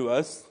next to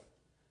us,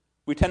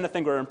 we tend to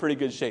think we're in pretty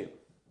good shape.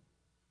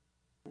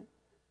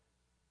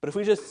 But if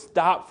we just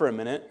stop for a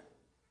minute,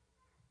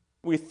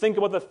 we think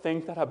about the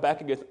things that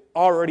Habakkuk has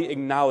already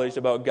acknowledged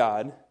about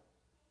God,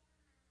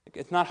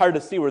 it's not hard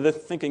to see where this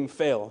thinking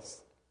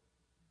fails.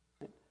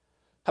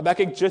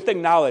 Habakkuk just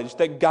acknowledged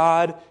that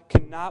God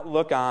cannot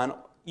look on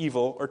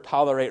evil or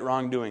tolerate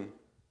wrongdoing.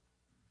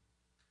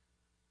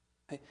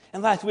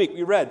 And last week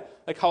we read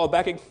how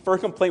Habakkuk's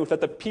first complaint was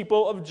that the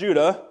people of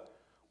Judah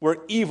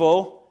were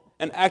evil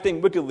and acting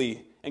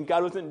wickedly, and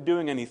God wasn't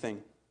doing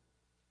anything.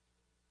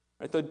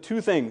 Right, so two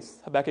things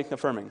Habakkuk's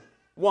affirming.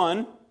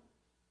 One,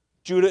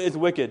 Judah is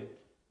wicked.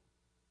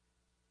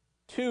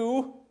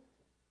 Two,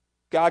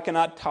 God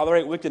cannot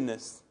tolerate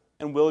wickedness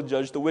and will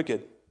judge the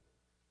wicked.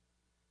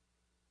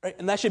 Right?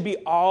 And that should be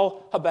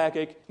all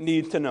Habakkuk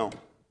needs to know.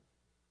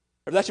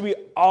 Or that should be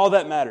all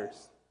that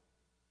matters.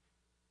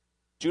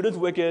 Judah's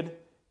wicked,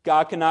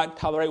 God cannot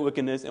tolerate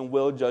wickedness and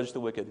will judge the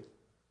wicked.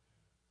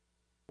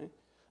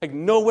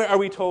 Nowhere are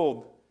we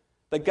told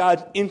that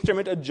God's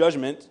instrument of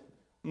judgment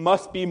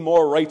must be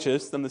more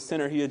righteous than the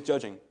sinner he is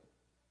judging.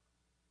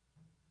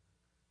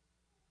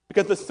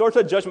 Because the source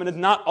of judgment is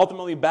not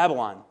ultimately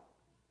Babylon.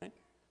 Right?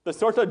 The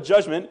source of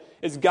judgment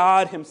is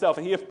God himself,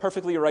 and he is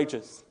perfectly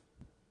righteous.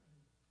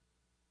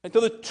 And so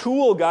the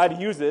tool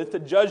God uses to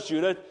judge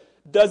Judah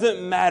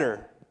doesn't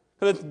matter,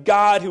 because it's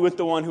God who is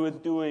the one who is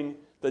doing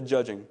the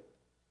judging.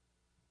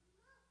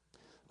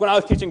 When I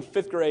was teaching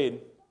 5th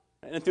grade,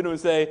 and a student would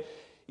say,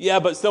 yeah,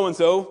 but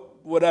so-and-so,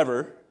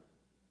 whatever.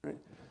 Right?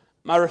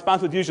 My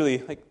response was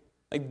usually,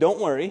 don't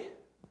worry.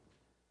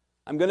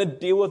 I'm going to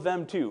deal with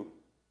them too.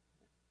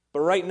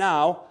 But right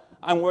now,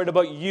 I'm worried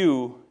about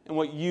you and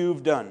what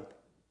you've done.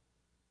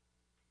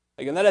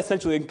 And that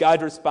essentially is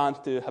God's response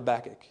to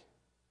Habakkuk.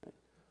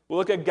 We'll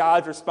look at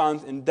God's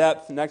response in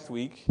depth next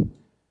week.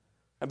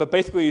 But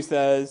basically he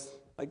says,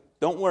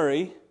 don't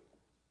worry.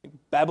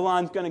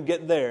 Babylon's going to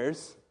get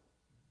theirs.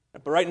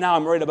 But right now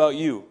I'm worried about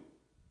you.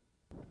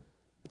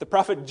 The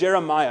prophet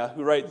Jeremiah,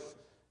 who writes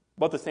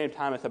about the same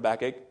time as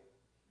Habakkuk,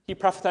 he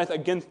prophesies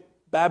against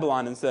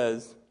Babylon and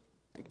says,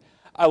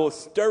 I will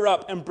stir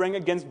up and bring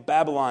against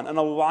Babylon an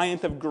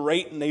alliance of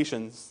great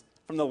nations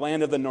from the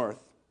land of the north.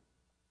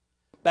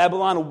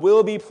 Babylon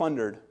will be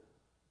plundered.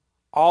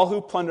 All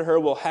who plunder her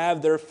will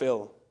have their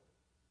fill.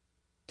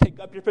 Take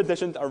up your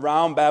positions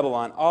around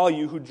Babylon, all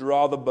you who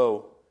draw the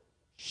bow.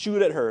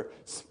 Shoot at her,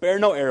 spare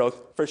no arrows,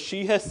 for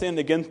she has sinned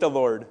against the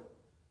Lord.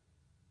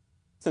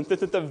 Since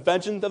this is the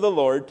vengeance of the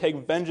Lord,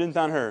 take vengeance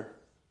on her.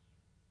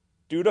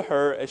 Do to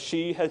her as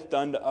she has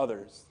done to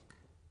others.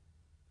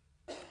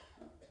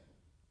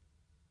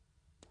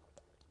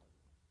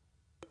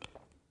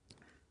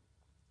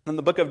 In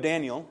the book of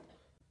Daniel,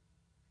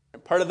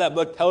 part of that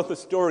book tells the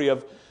story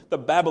of the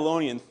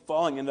Babylonians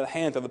falling into the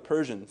hands of the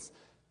Persians.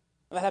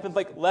 And that happened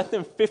less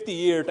than 50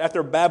 years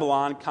after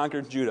Babylon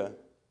conquered Judah.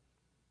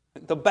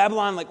 The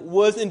Babylon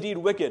was indeed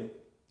wicked.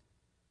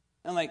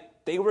 And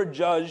they were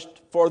judged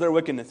for their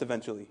wickedness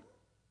eventually.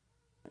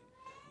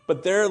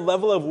 But their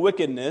level of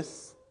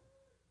wickedness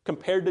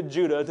compared to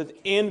Judah is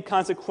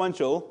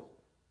inconsequential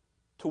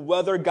to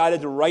whether God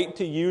is right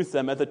to use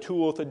them as a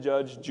tool to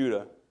judge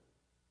Judah.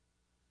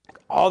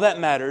 All that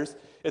matters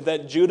is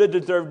that Judah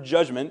deserved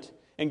judgment,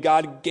 and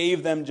God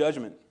gave them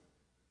judgment.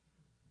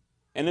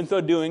 And in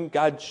so doing,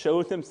 God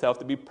shows himself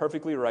to be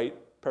perfectly right,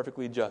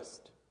 perfectly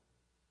just.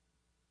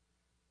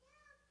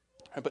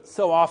 But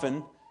so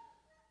often,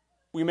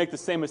 we make the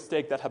same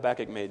mistake that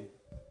Habakkuk made.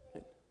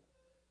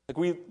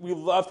 We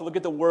love to look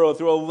at the world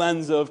through a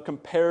lens of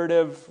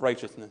comparative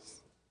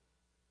righteousness.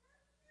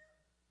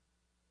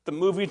 The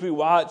movies we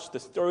watch, the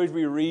stories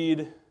we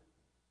read,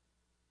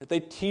 they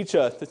teach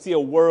us to see a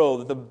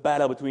world as a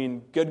battle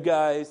between good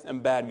guys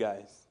and bad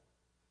guys,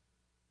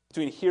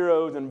 between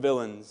heroes and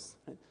villains,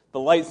 the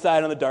light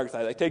side and the dark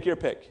side. Take your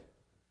pick.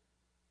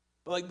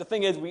 But the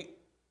thing is,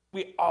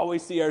 we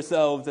always see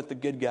ourselves as the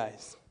good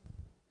guys.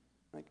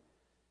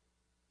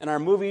 In our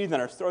movies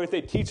and our stories,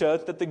 they teach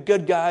us that the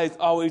good guys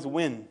always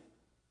win.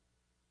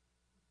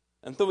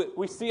 And so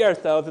we see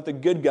ourselves as the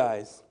good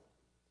guys.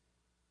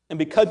 And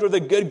because we're the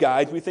good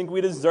guys, we think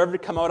we deserve to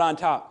come out on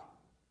top.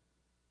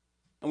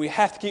 And we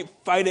have to keep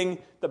fighting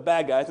the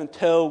bad guys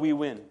until we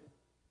win.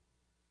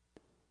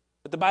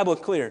 But the Bible is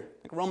clear.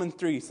 Romans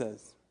 3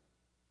 says,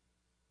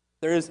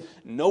 there is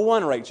no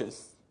one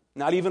righteous,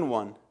 not even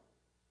one.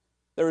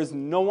 There is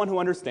no one who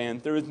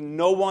understands. There is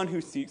no one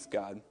who seeks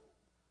God.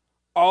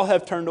 All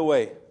have turned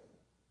away.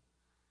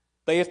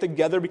 They have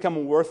together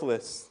become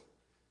worthless.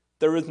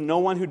 There is no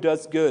one who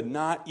does good,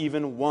 not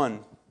even one.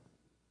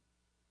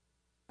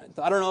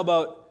 So I don't know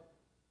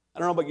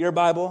about your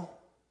Bible,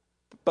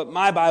 but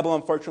my Bible,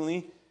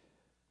 unfortunately,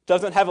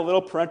 doesn't have a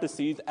little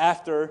parentheses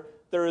after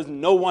there is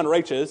no one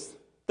righteous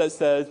that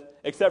says,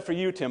 except for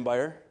you, Tim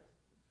Byer.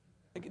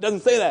 It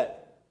doesn't say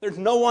that. There's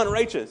no one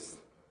righteous.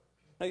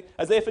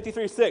 Isaiah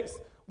 53:6.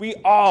 We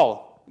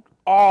all,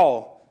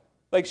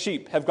 like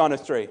sheep, have gone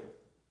astray.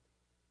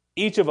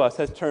 Each of us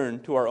has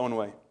turned to our own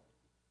way.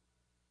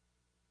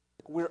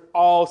 We're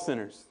all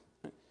sinners.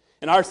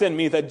 And our sin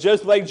means that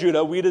just like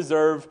Judah, we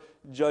deserve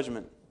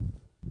judgment.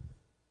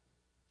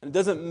 And it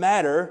doesn't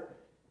matter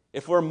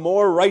if we're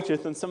more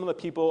righteous than some of the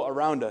people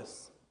around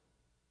us.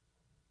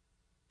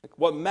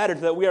 What matters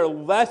is that we are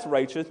less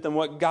righteous than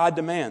what God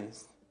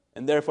demands,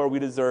 and therefore we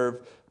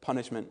deserve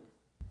punishment.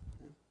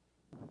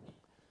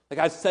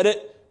 I've said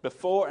it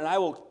before, and I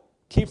will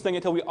keep saying it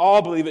until we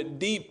all believe it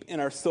deep in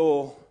our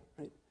soul.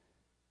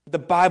 The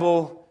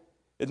Bible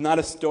is not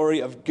a story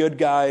of good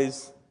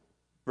guys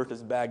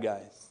versus bad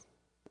guys.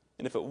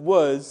 And if it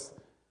was,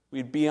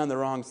 we'd be on the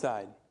wrong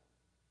side.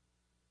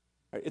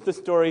 It's a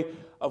story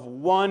of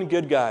one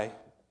good guy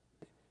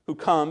who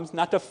comes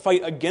not to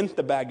fight against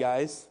the bad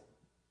guys,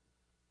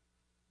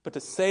 but to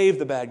save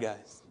the bad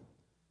guys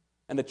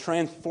and to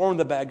transform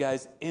the bad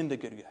guys into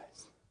good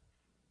guys.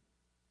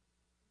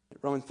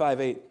 Romans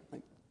 5:8,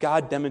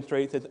 God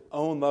demonstrates his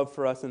own love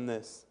for us in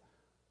this.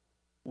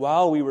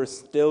 While we were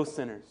still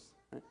sinners,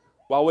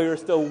 while we were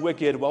still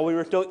wicked, while we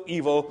were still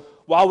evil,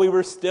 while we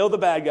were still the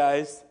bad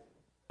guys,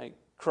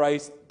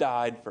 Christ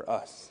died for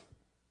us.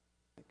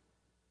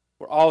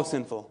 We're all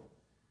sinful.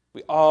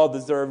 We all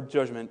deserve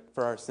judgment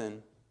for our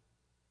sin.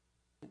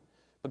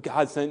 But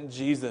God sent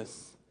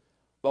Jesus,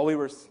 while we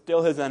were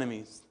still his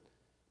enemies,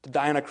 to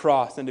die on a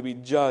cross and to be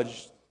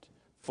judged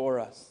for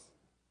us.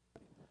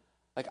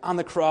 On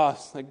the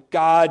cross,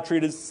 God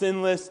treated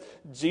sinless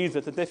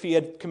Jesus as if he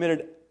had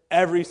committed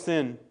every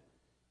sin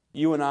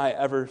you and I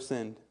ever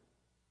sinned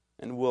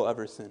and will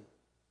ever sin.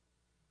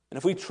 And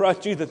if we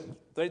trust Jesus,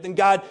 then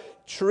God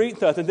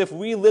treats us as if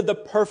we lived the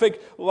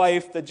perfect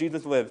life that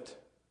Jesus lived.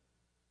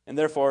 And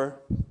therefore,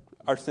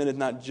 our sin is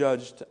not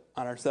judged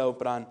on ourselves,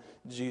 but on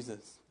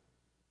Jesus.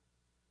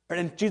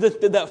 And Jesus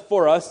did that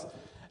for us,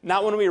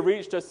 not when we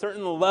reached a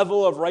certain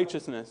level of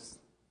righteousness,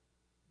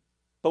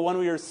 but when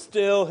we were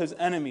still his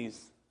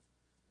enemies,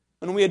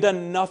 when we had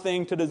done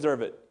nothing to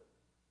deserve it.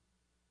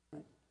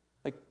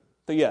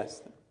 So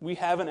yes, we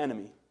have an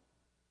enemy.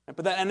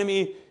 But that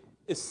enemy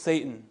is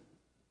Satan.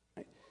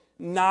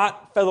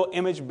 Not fellow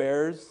image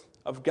bearers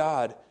of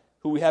God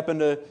who we happen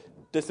to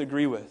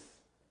disagree with.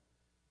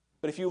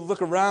 But if you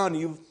look around and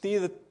you see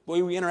the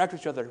way we interact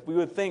with each other, we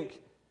would think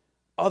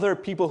other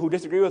people who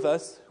disagree with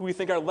us, who we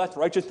think are less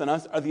righteous than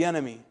us, are the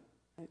enemy.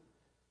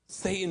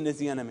 Satan is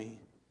the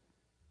enemy.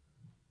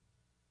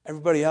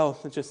 Everybody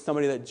else is just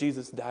somebody that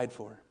Jesus died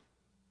for.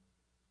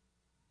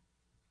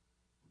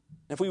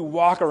 If we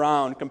walk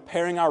around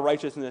comparing our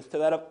righteousness to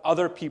that of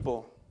other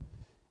people,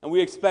 and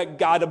we expect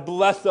God to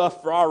bless us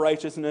for our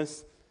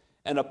righteousness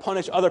and to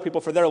punish other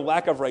people for their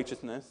lack of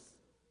righteousness,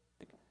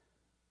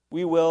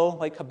 we will,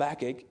 like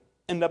Habakkuk,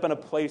 end up in a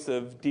place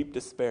of deep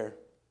despair.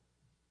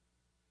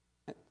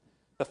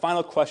 The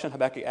final question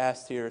Habakkuk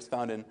asks here is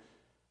found in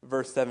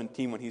verse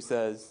 17 when he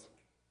says,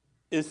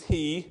 "Is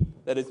he,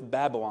 that is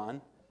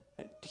Babylon,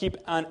 to keep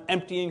on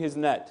emptying his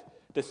net,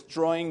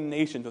 destroying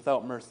nations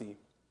without mercy?"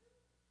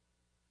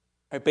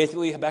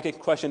 Basically, Habakkuk's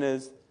question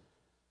is,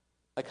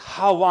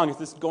 how long is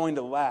this going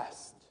to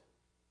last?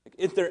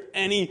 Is there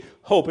any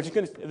hope? Is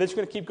this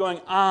going to keep going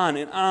on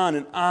and on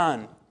and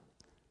on?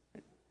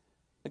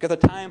 At the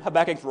time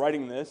Habakkuk's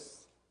writing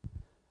this,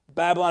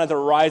 Babylon is a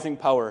rising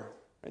power.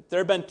 There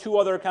have been two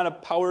other kind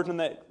of powers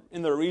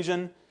in the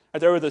region.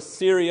 There was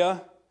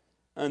Assyria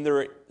and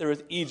there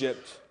was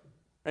Egypt.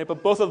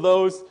 But both of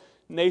those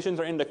nations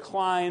are in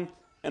decline,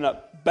 and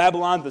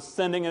Babylon's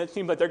ascending, and it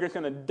seems like they're just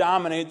going to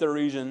dominate the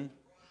region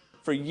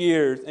for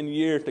years and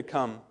years to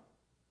come.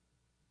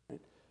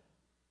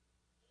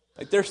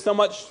 They're so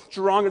much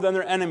stronger than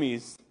their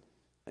enemies.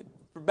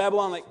 For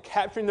Babylon,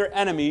 capturing their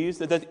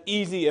enemies is as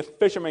easy as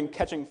fishermen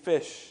catching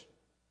fish.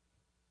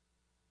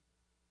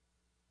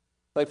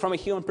 From a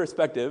human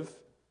perspective,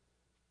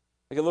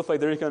 it looks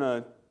like they're going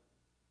to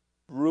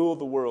rule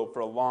the world for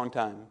a long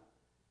time.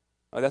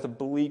 That's a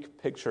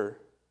bleak picture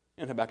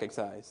in Habakkuk's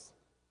eyes.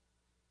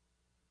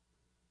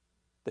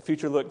 The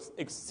future looks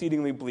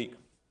exceedingly bleak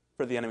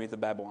for the enemies of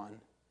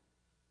Babylon.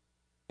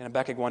 And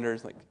Habakkuk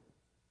wonders,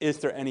 is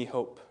there any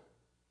hope?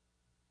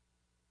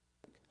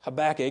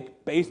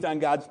 Habakkuk, based on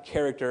God's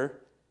character,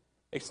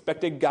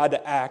 expected God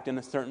to act in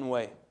a certain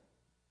way.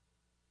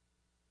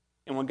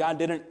 And when God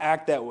didn't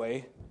act that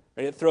way,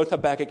 it throws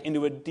Habakkuk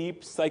into a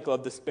deep cycle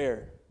of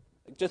despair.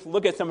 Just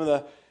look at some of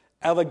the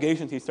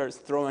allegations he starts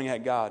throwing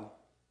at God.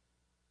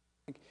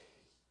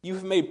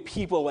 You've made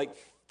people like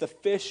the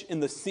fish in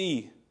the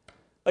sea,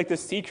 like the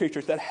sea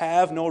creatures that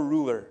have no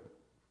ruler.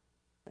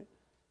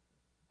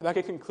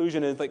 Habakkuk's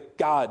conclusion is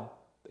God,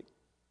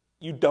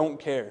 you don't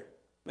care.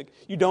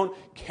 You don't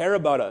care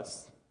about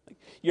us.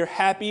 You're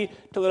happy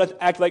to let us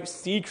act like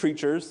sea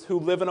creatures who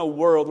live in a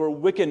world where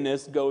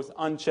wickedness goes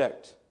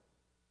unchecked.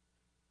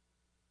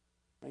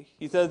 Right?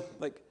 He says,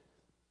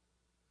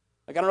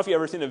 I don't know if you've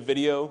ever seen a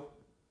video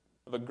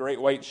of a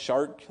great white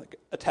shark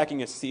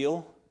attacking a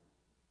seal,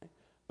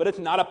 but it's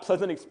not a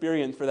pleasant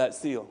experience for that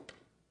seal.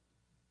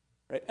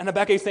 Right? And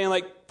Habakkuk is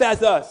saying,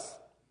 that's us.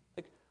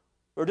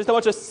 We're just a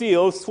bunch of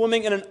seals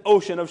swimming in an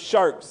ocean of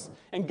sharks,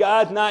 and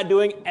God's not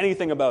doing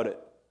anything about it.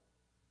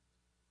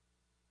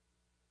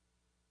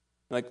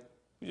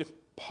 You just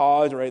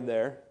pause right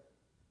there.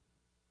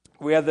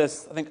 We have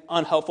this, I think,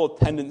 unhelpful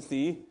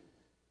tendency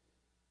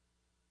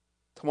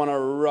to want to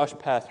rush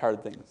past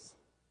hard things.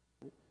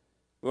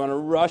 We want to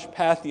rush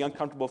past the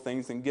uncomfortable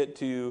things and get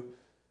to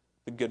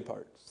the good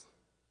parts.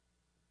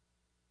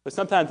 But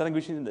sometimes I think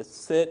we just need to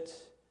sit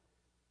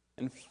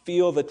and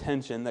feel the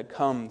tension that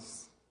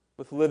comes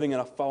with living in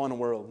a fallen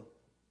world.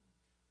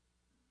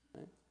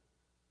 Right?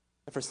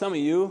 And for some of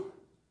you,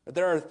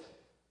 there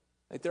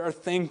are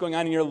things going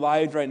on in your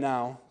lives right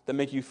now that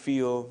make you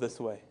feel this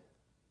way.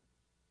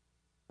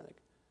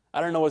 I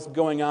don't know what's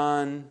going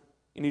on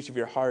in each of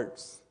your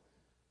hearts,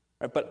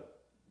 right? But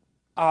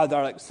odds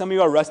are, some of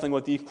you are wrestling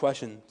with these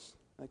questions.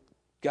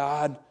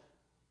 God,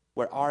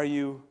 where are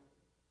you?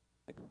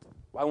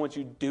 Why won't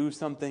you do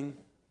something?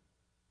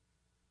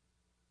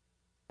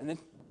 And then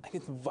I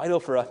think it's vital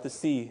for us to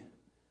see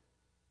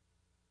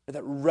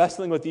that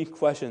wrestling with these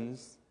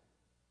questions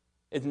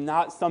is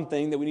not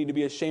something that we need to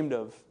be ashamed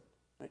of.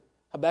 Right?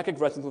 Habakkuk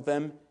wrestles with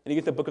them, and he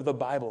gets the book of the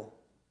Bible.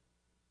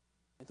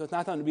 And so it's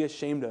not something to be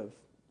ashamed of.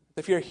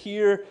 If you're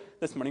here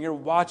this morning, you're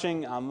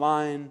watching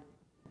online,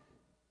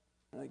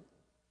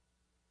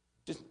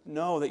 just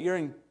know that you're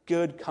in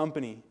good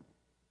company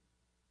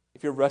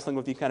if you're wrestling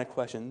with these kind of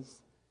questions.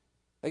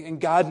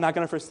 And God's not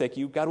going to forsake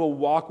you. God will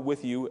walk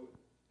with you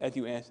as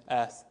you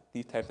ask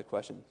these types of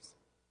questions.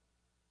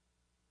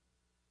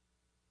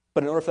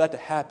 But in order for that to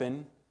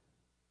happen,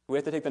 we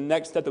have to take the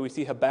next step that we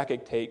see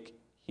Habakkuk take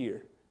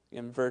here.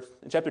 In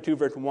chapter 2,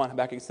 verse 1,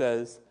 Habakkuk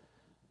says,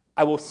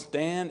 I will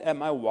stand at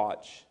my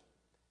watch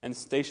and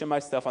station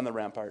myself on the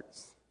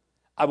ramparts.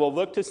 I will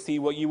look to see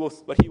what he will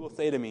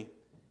say to me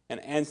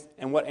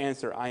and what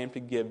answer I am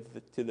to give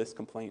to this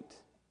complaint.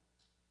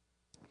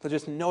 So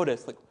just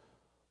notice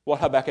what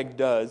Habakkuk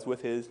does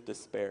with his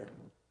despair.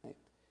 Right?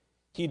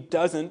 He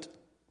doesn't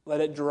let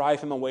it drive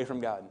him away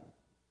from God.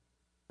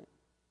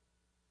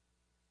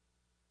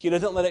 He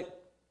doesn't let it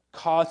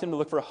cause him to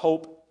look for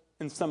hope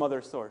in some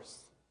other source.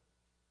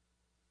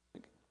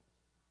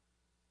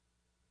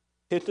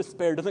 His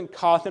despair doesn't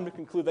cause him to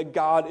conclude that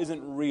God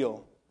isn't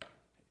real.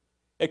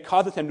 It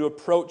causes him to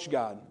approach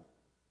God.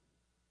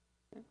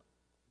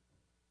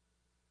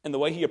 And the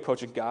way he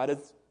approaches God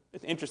is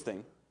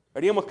interesting.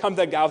 Right? He almost comes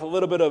at God with a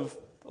little bit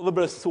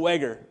of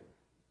swagger.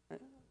 Right?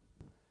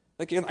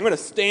 I'm going to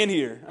stand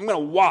here. I'm going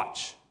to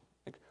watch.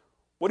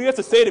 What do you have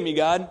to say to me,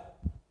 God?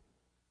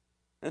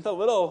 And it's a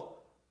little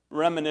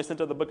reminiscent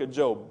of the book of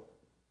Job.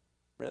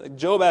 Right?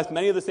 Job asked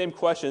many of the same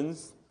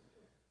questions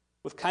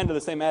with kind of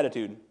the same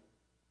attitude.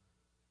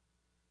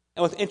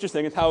 And what's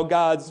interesting is how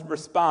God's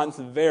response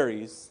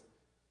varies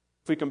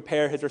if we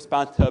compare his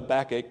response to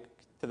Habakkuk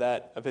to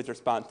that of his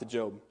response to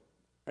Job.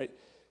 Right?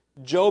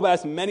 Job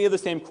asked many of the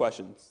same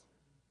questions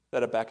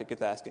that Habakkuk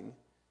is asking.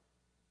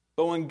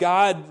 But when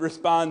God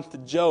responds to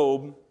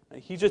Job,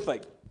 he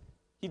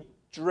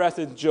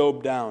dresses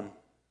Job down.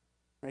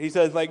 Right? He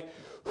says,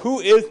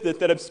 who is this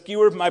that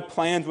obscures my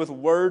plans with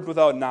words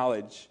without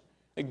knowledge?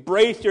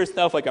 Brace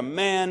yourself like a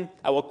man.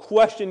 I will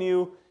question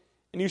you,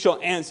 and you shall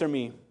answer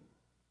me.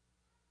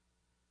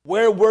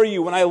 Where were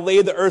you when I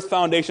laid the earth's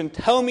foundation?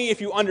 Tell me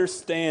if you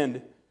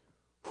understand.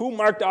 Who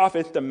marked off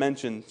its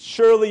dimensions?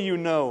 Surely you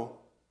know.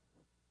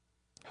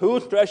 Who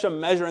stretched a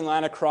measuring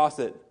line across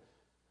it?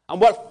 On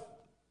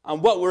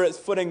what were its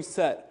footings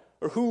set?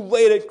 Or who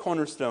laid its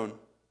cornerstone?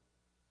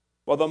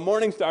 While the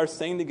morning stars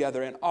sang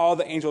together and all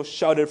the angels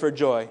shouted for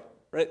joy.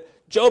 Right?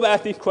 Job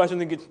asks these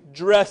questions and gets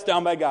dressed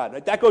down by God.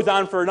 Right? That goes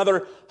on for another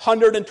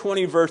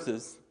 120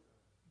 verses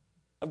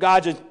of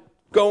God just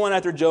going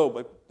after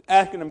Job,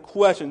 asking him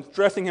questions,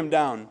 dressing him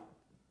down.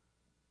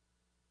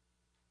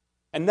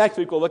 And next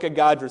week we'll look at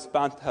God's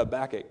response to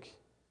Habakkuk.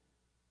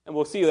 And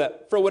we'll see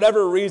that for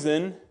whatever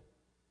reason,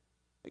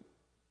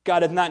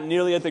 God is not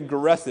nearly as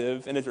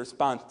aggressive in his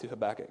response to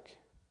Habakkuk.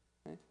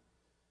 Okay?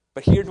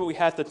 But here's what we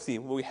have to see,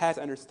 what we have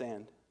to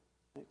understand.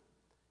 Okay?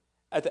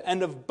 At the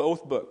end of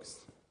both books,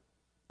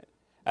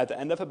 at the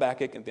end of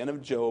Habakkuk and at the end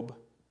of Job,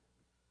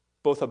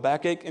 both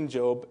Habakkuk and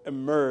Job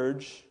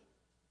emerge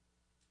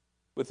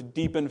with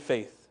deepened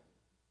faith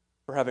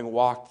for having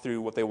walked through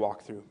what they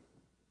walked through.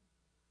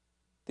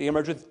 They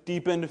emerge with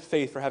deepened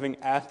faith for having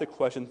asked the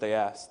questions they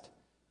asked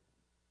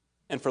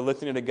and for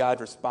listening to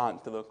God's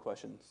response to those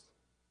questions.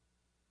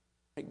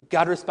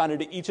 God responded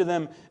to each of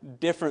them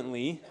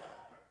differently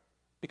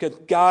because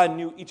God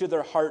knew each of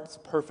their hearts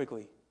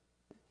perfectly.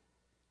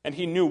 And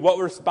he knew what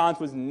response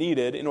was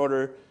needed in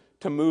order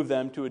to move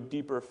them to a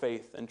deeper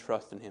faith and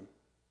trust in him.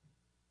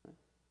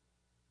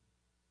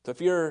 So if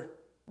you're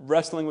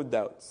wrestling with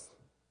doubts,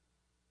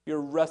 if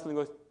you're wrestling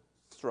with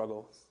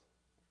struggles.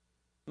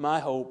 My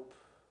hope,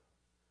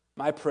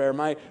 my prayer,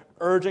 my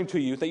urging to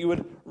you is that you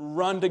would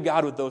run to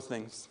God with those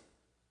things.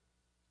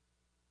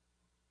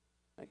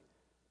 Like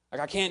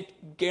I can't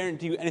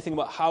guarantee you anything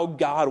about how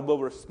God will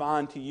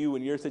respond to you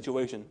in your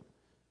situation.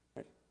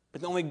 Right?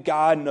 But only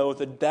God knows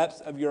the depths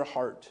of your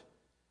heart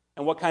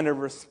and what kind of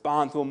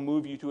response will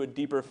move you to a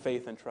deeper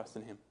faith and trust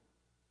in Him.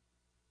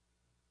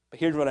 But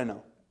here's what I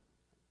know.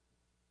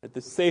 That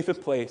the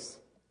safest place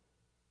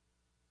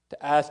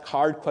to ask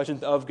hard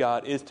questions of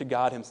God is to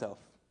God Himself.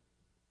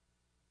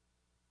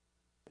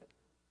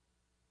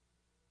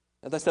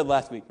 As I said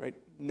last week, right?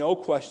 No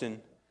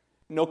question,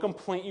 no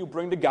complaint you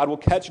bring to God will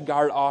catch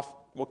God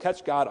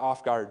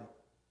off guard.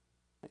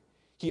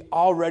 He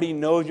already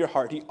knows your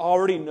heart. He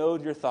already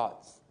knows your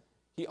thoughts.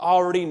 He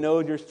already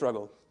knows your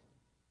struggles.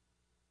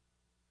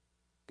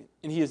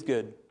 And He is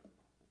good.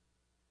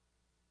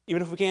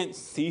 Even if we can't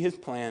see His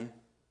plan,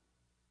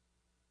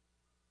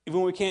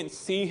 even when we can't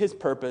see His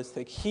purpose,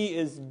 like He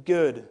is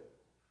good.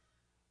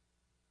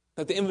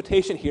 That the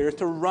invitation here is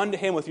to run to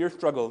Him with your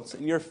struggles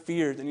and your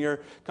fears and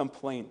your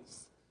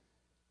complaints.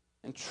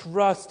 And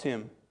trust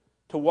Him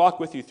to walk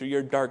with you through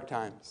your dark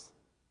times.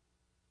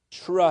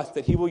 Trust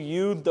that He will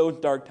use those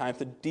dark times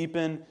to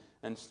deepen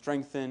and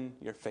strengthen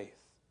your faith.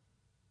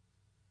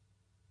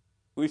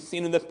 We've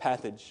seen in this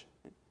passage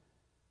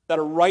that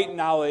a right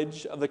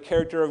knowledge of the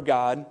character of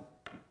God,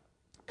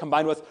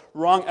 combined with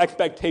wrong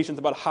expectations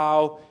about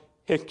how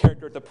His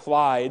character is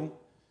applied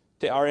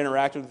to our His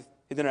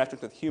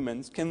interactions with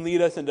humans, can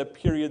lead us into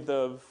periods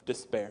of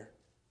despair.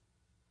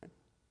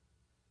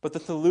 But the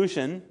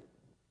solution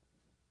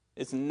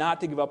is not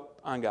to give up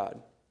on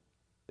God.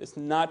 It's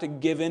not to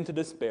give in to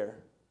despair.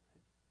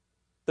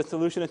 The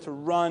solution is to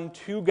run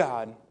to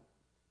God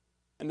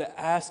and to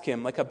ask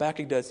Him, like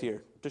Habakkuk does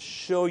here, to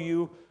show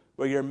you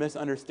where your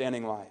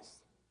misunderstanding lies.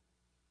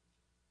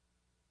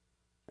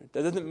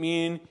 That doesn't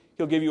mean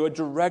He'll give you a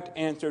direct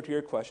answer to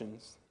your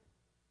questions.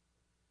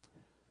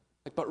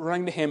 But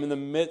running to Him in the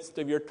midst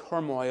of your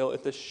turmoil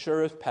is the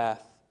surest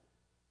path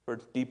for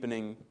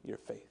deepening your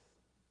faith.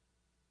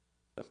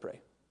 Let's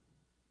pray.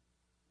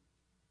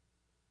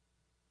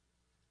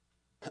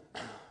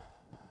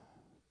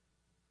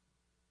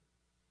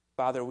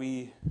 Father,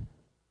 we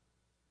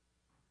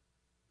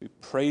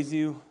praise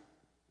You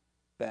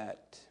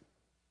that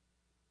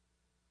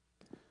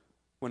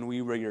when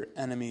we were Your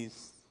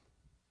enemies,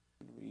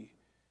 when we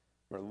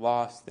were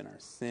lost in our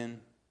sin,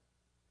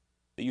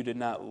 that You did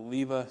not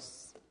leave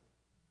us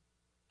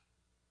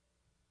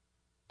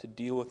to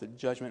deal with the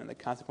judgment and the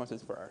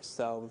consequences for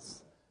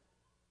ourselves,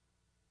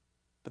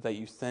 but that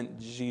You sent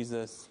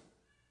Jesus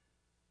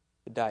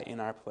to die in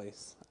our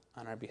place,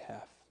 on our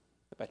behalf.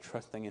 That by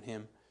trusting in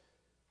Him,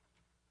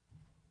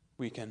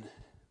 we can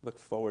look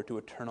forward to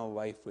eternal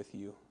life with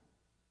You.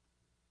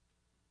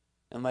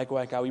 And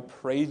likewise, God, we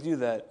praise You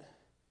that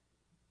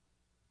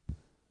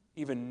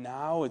even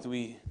now as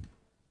we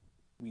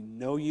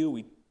know You,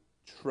 we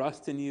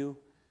trust in You,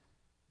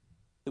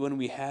 that when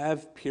we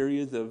have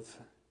periods of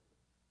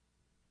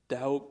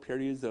doubt,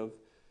 periods of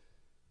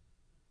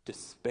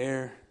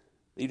despair,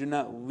 that You do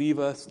not leave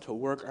us to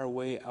work our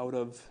way out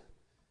of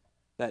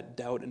that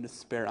doubt and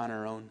despair on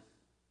our own.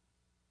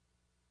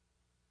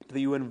 That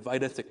You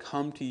invite us to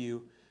come to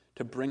You,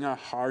 to bring our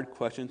hard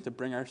questions, to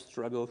bring our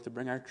struggles, to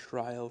bring our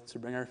trials, to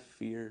bring our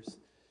fears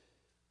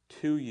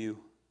to You.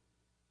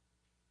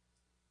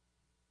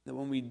 That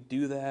when we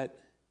do that,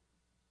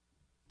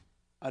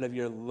 out of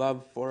Your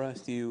love for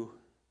us, You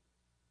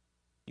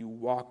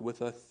walk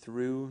with us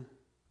through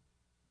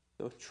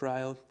those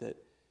trials, that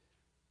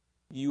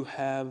You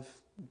have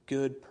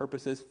good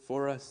purposes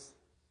for us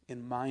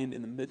in mind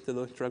in the midst of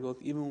those struggles,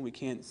 even when we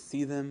can't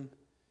see them.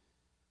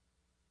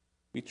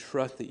 We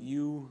trust that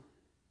You,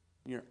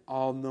 Your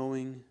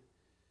all-knowing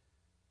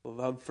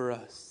love for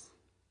us,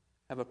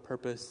 have a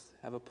purpose,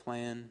 have a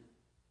plan,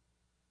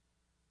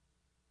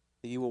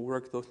 that You will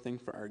work those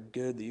things for our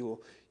good, that You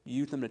will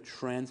use them to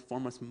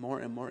transform us more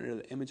and more into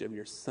the image of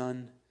Your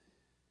Son,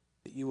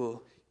 that You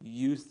will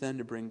use them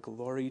to bring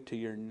glory to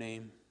Your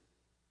name.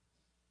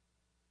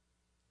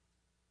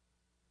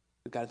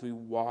 But God, as we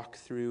walk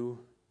through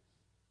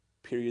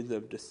periods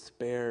of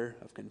despair,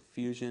 of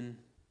confusion,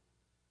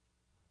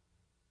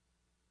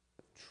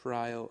 of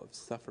trial, of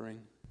suffering,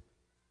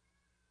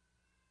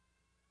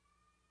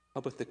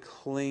 help us to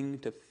cling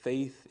to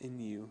faith in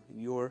You,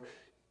 Your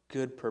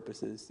good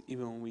purposes,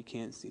 even when we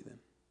can't see them.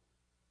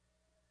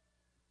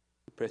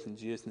 We pray in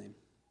Jesus' name.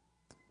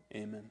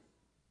 Amen.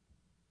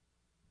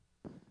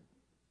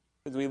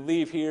 As we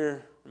leave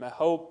here, my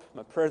hope,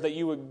 my prayer is that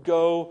you would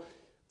go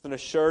with an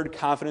assured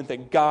confidence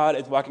that God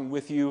is walking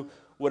with you,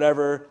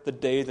 whatever the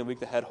days and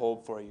weeks ahead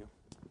hold for you.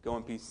 Go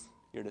in peace.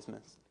 You're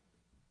dismissed.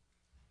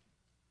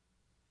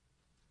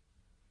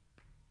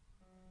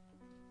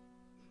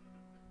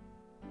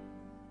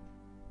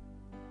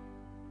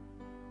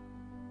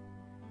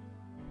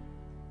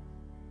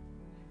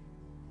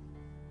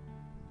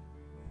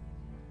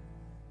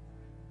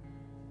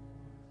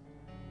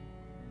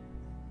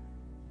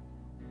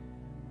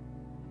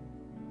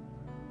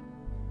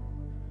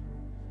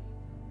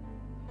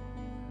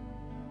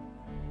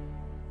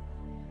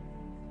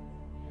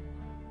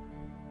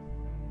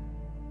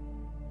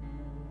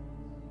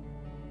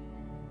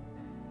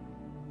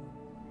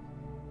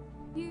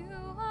 You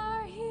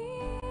are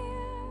here,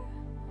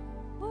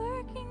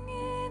 working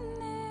in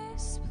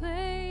this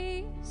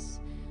place.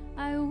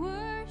 I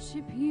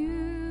worship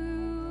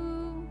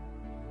you.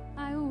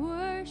 I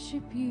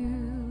worship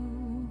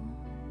you.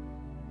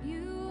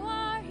 You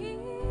are here,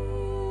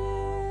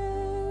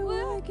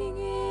 working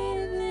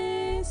in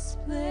this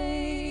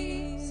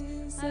place.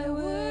 I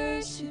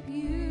worship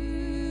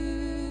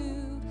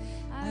you.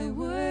 I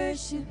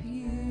worship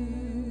you.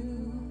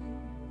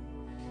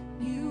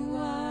 You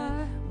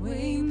are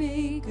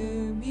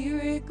waymaker,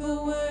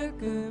 miracle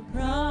worker,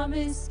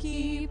 promise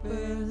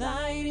keeper,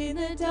 light in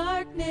the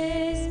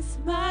darkness.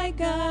 My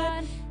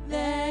God,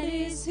 that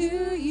is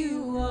who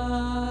you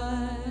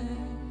are.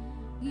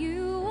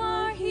 You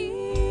are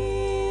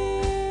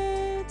here,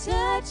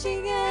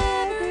 touching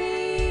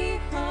every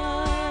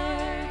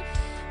heart.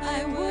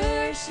 I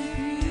worship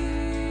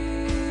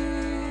you.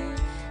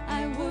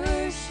 I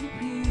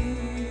worship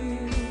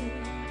you.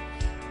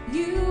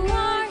 You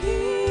are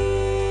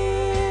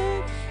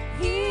here,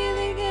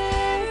 healing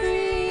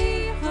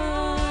every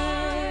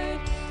heart.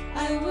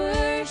 I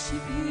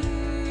worship you.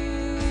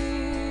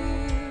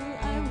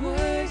 I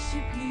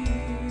worship you.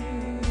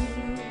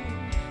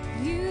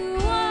 You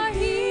are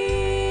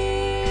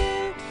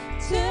here,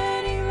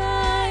 turning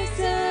lives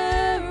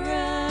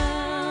around.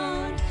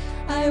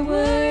 I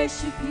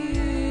worship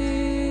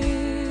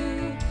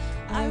you.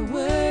 I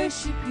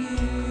worship you.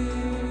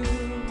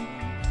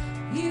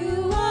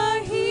 You are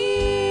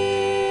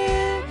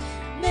here,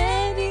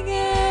 mending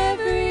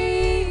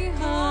every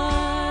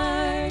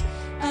heart.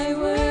 I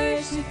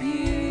worship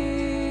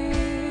you.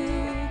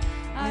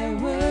 I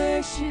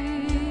worship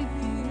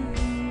you.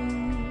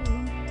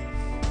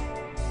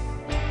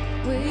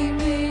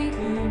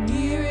 Waymaker,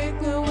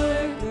 miracle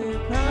worker,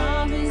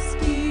 promise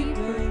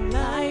keeper,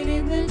 light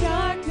in the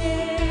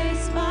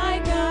darkness. My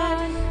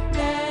God,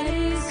 that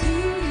is who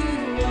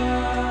you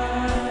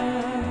are.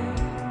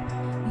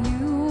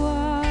 You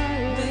are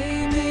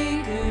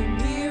waymaker,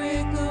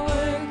 miracle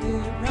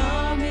worker,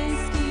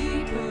 promise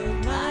keeper,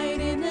 light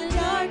in the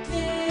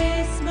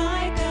darkness.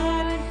 My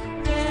God,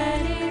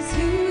 that is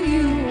who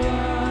you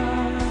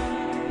are.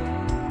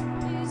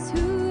 Is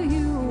who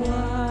you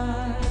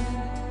are.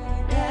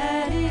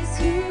 That is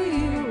who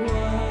you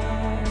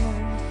are.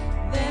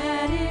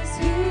 That is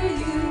who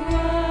you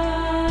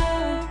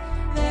are.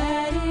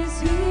 That is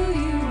who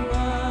you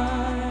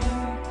are.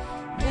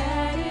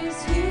 That is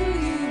who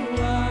you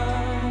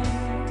are.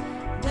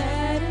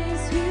 That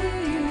is who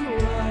you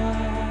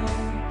are.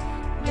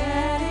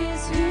 That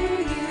is who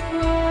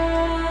you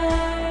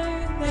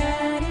are.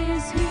 That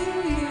is who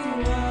you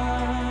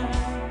are.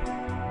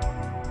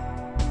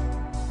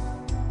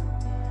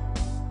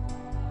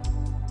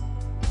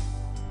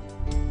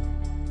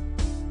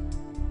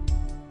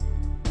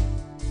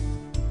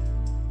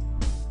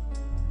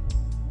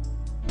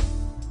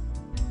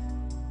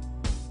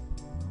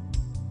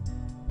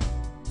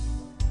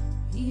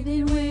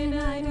 Even when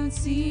I don't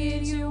see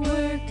it, you're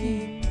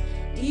working.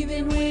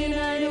 Even when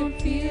I don't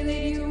feel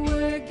it, you're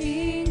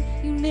working.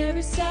 You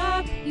never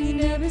stop, you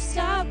never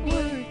stop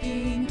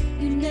working.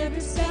 You never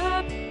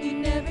stop, you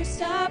never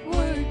stop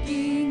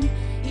working.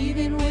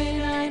 Even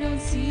when I don't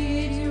see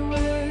it, you're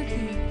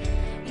working.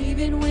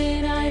 Even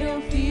when I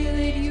don't feel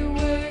it, you're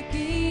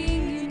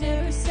working. You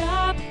never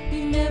stop,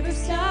 you never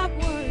stop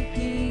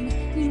working.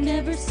 You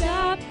never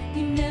stop,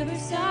 you never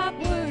stop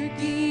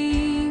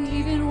working.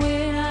 Even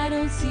when I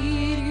don't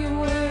see it, you're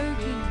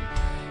working.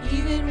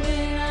 Even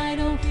when I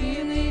don't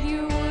feel it,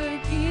 you're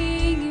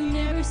working. You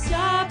never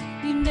stop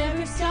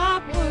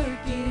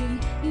working.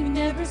 You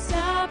never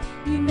stop,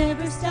 you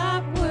never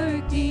stop working.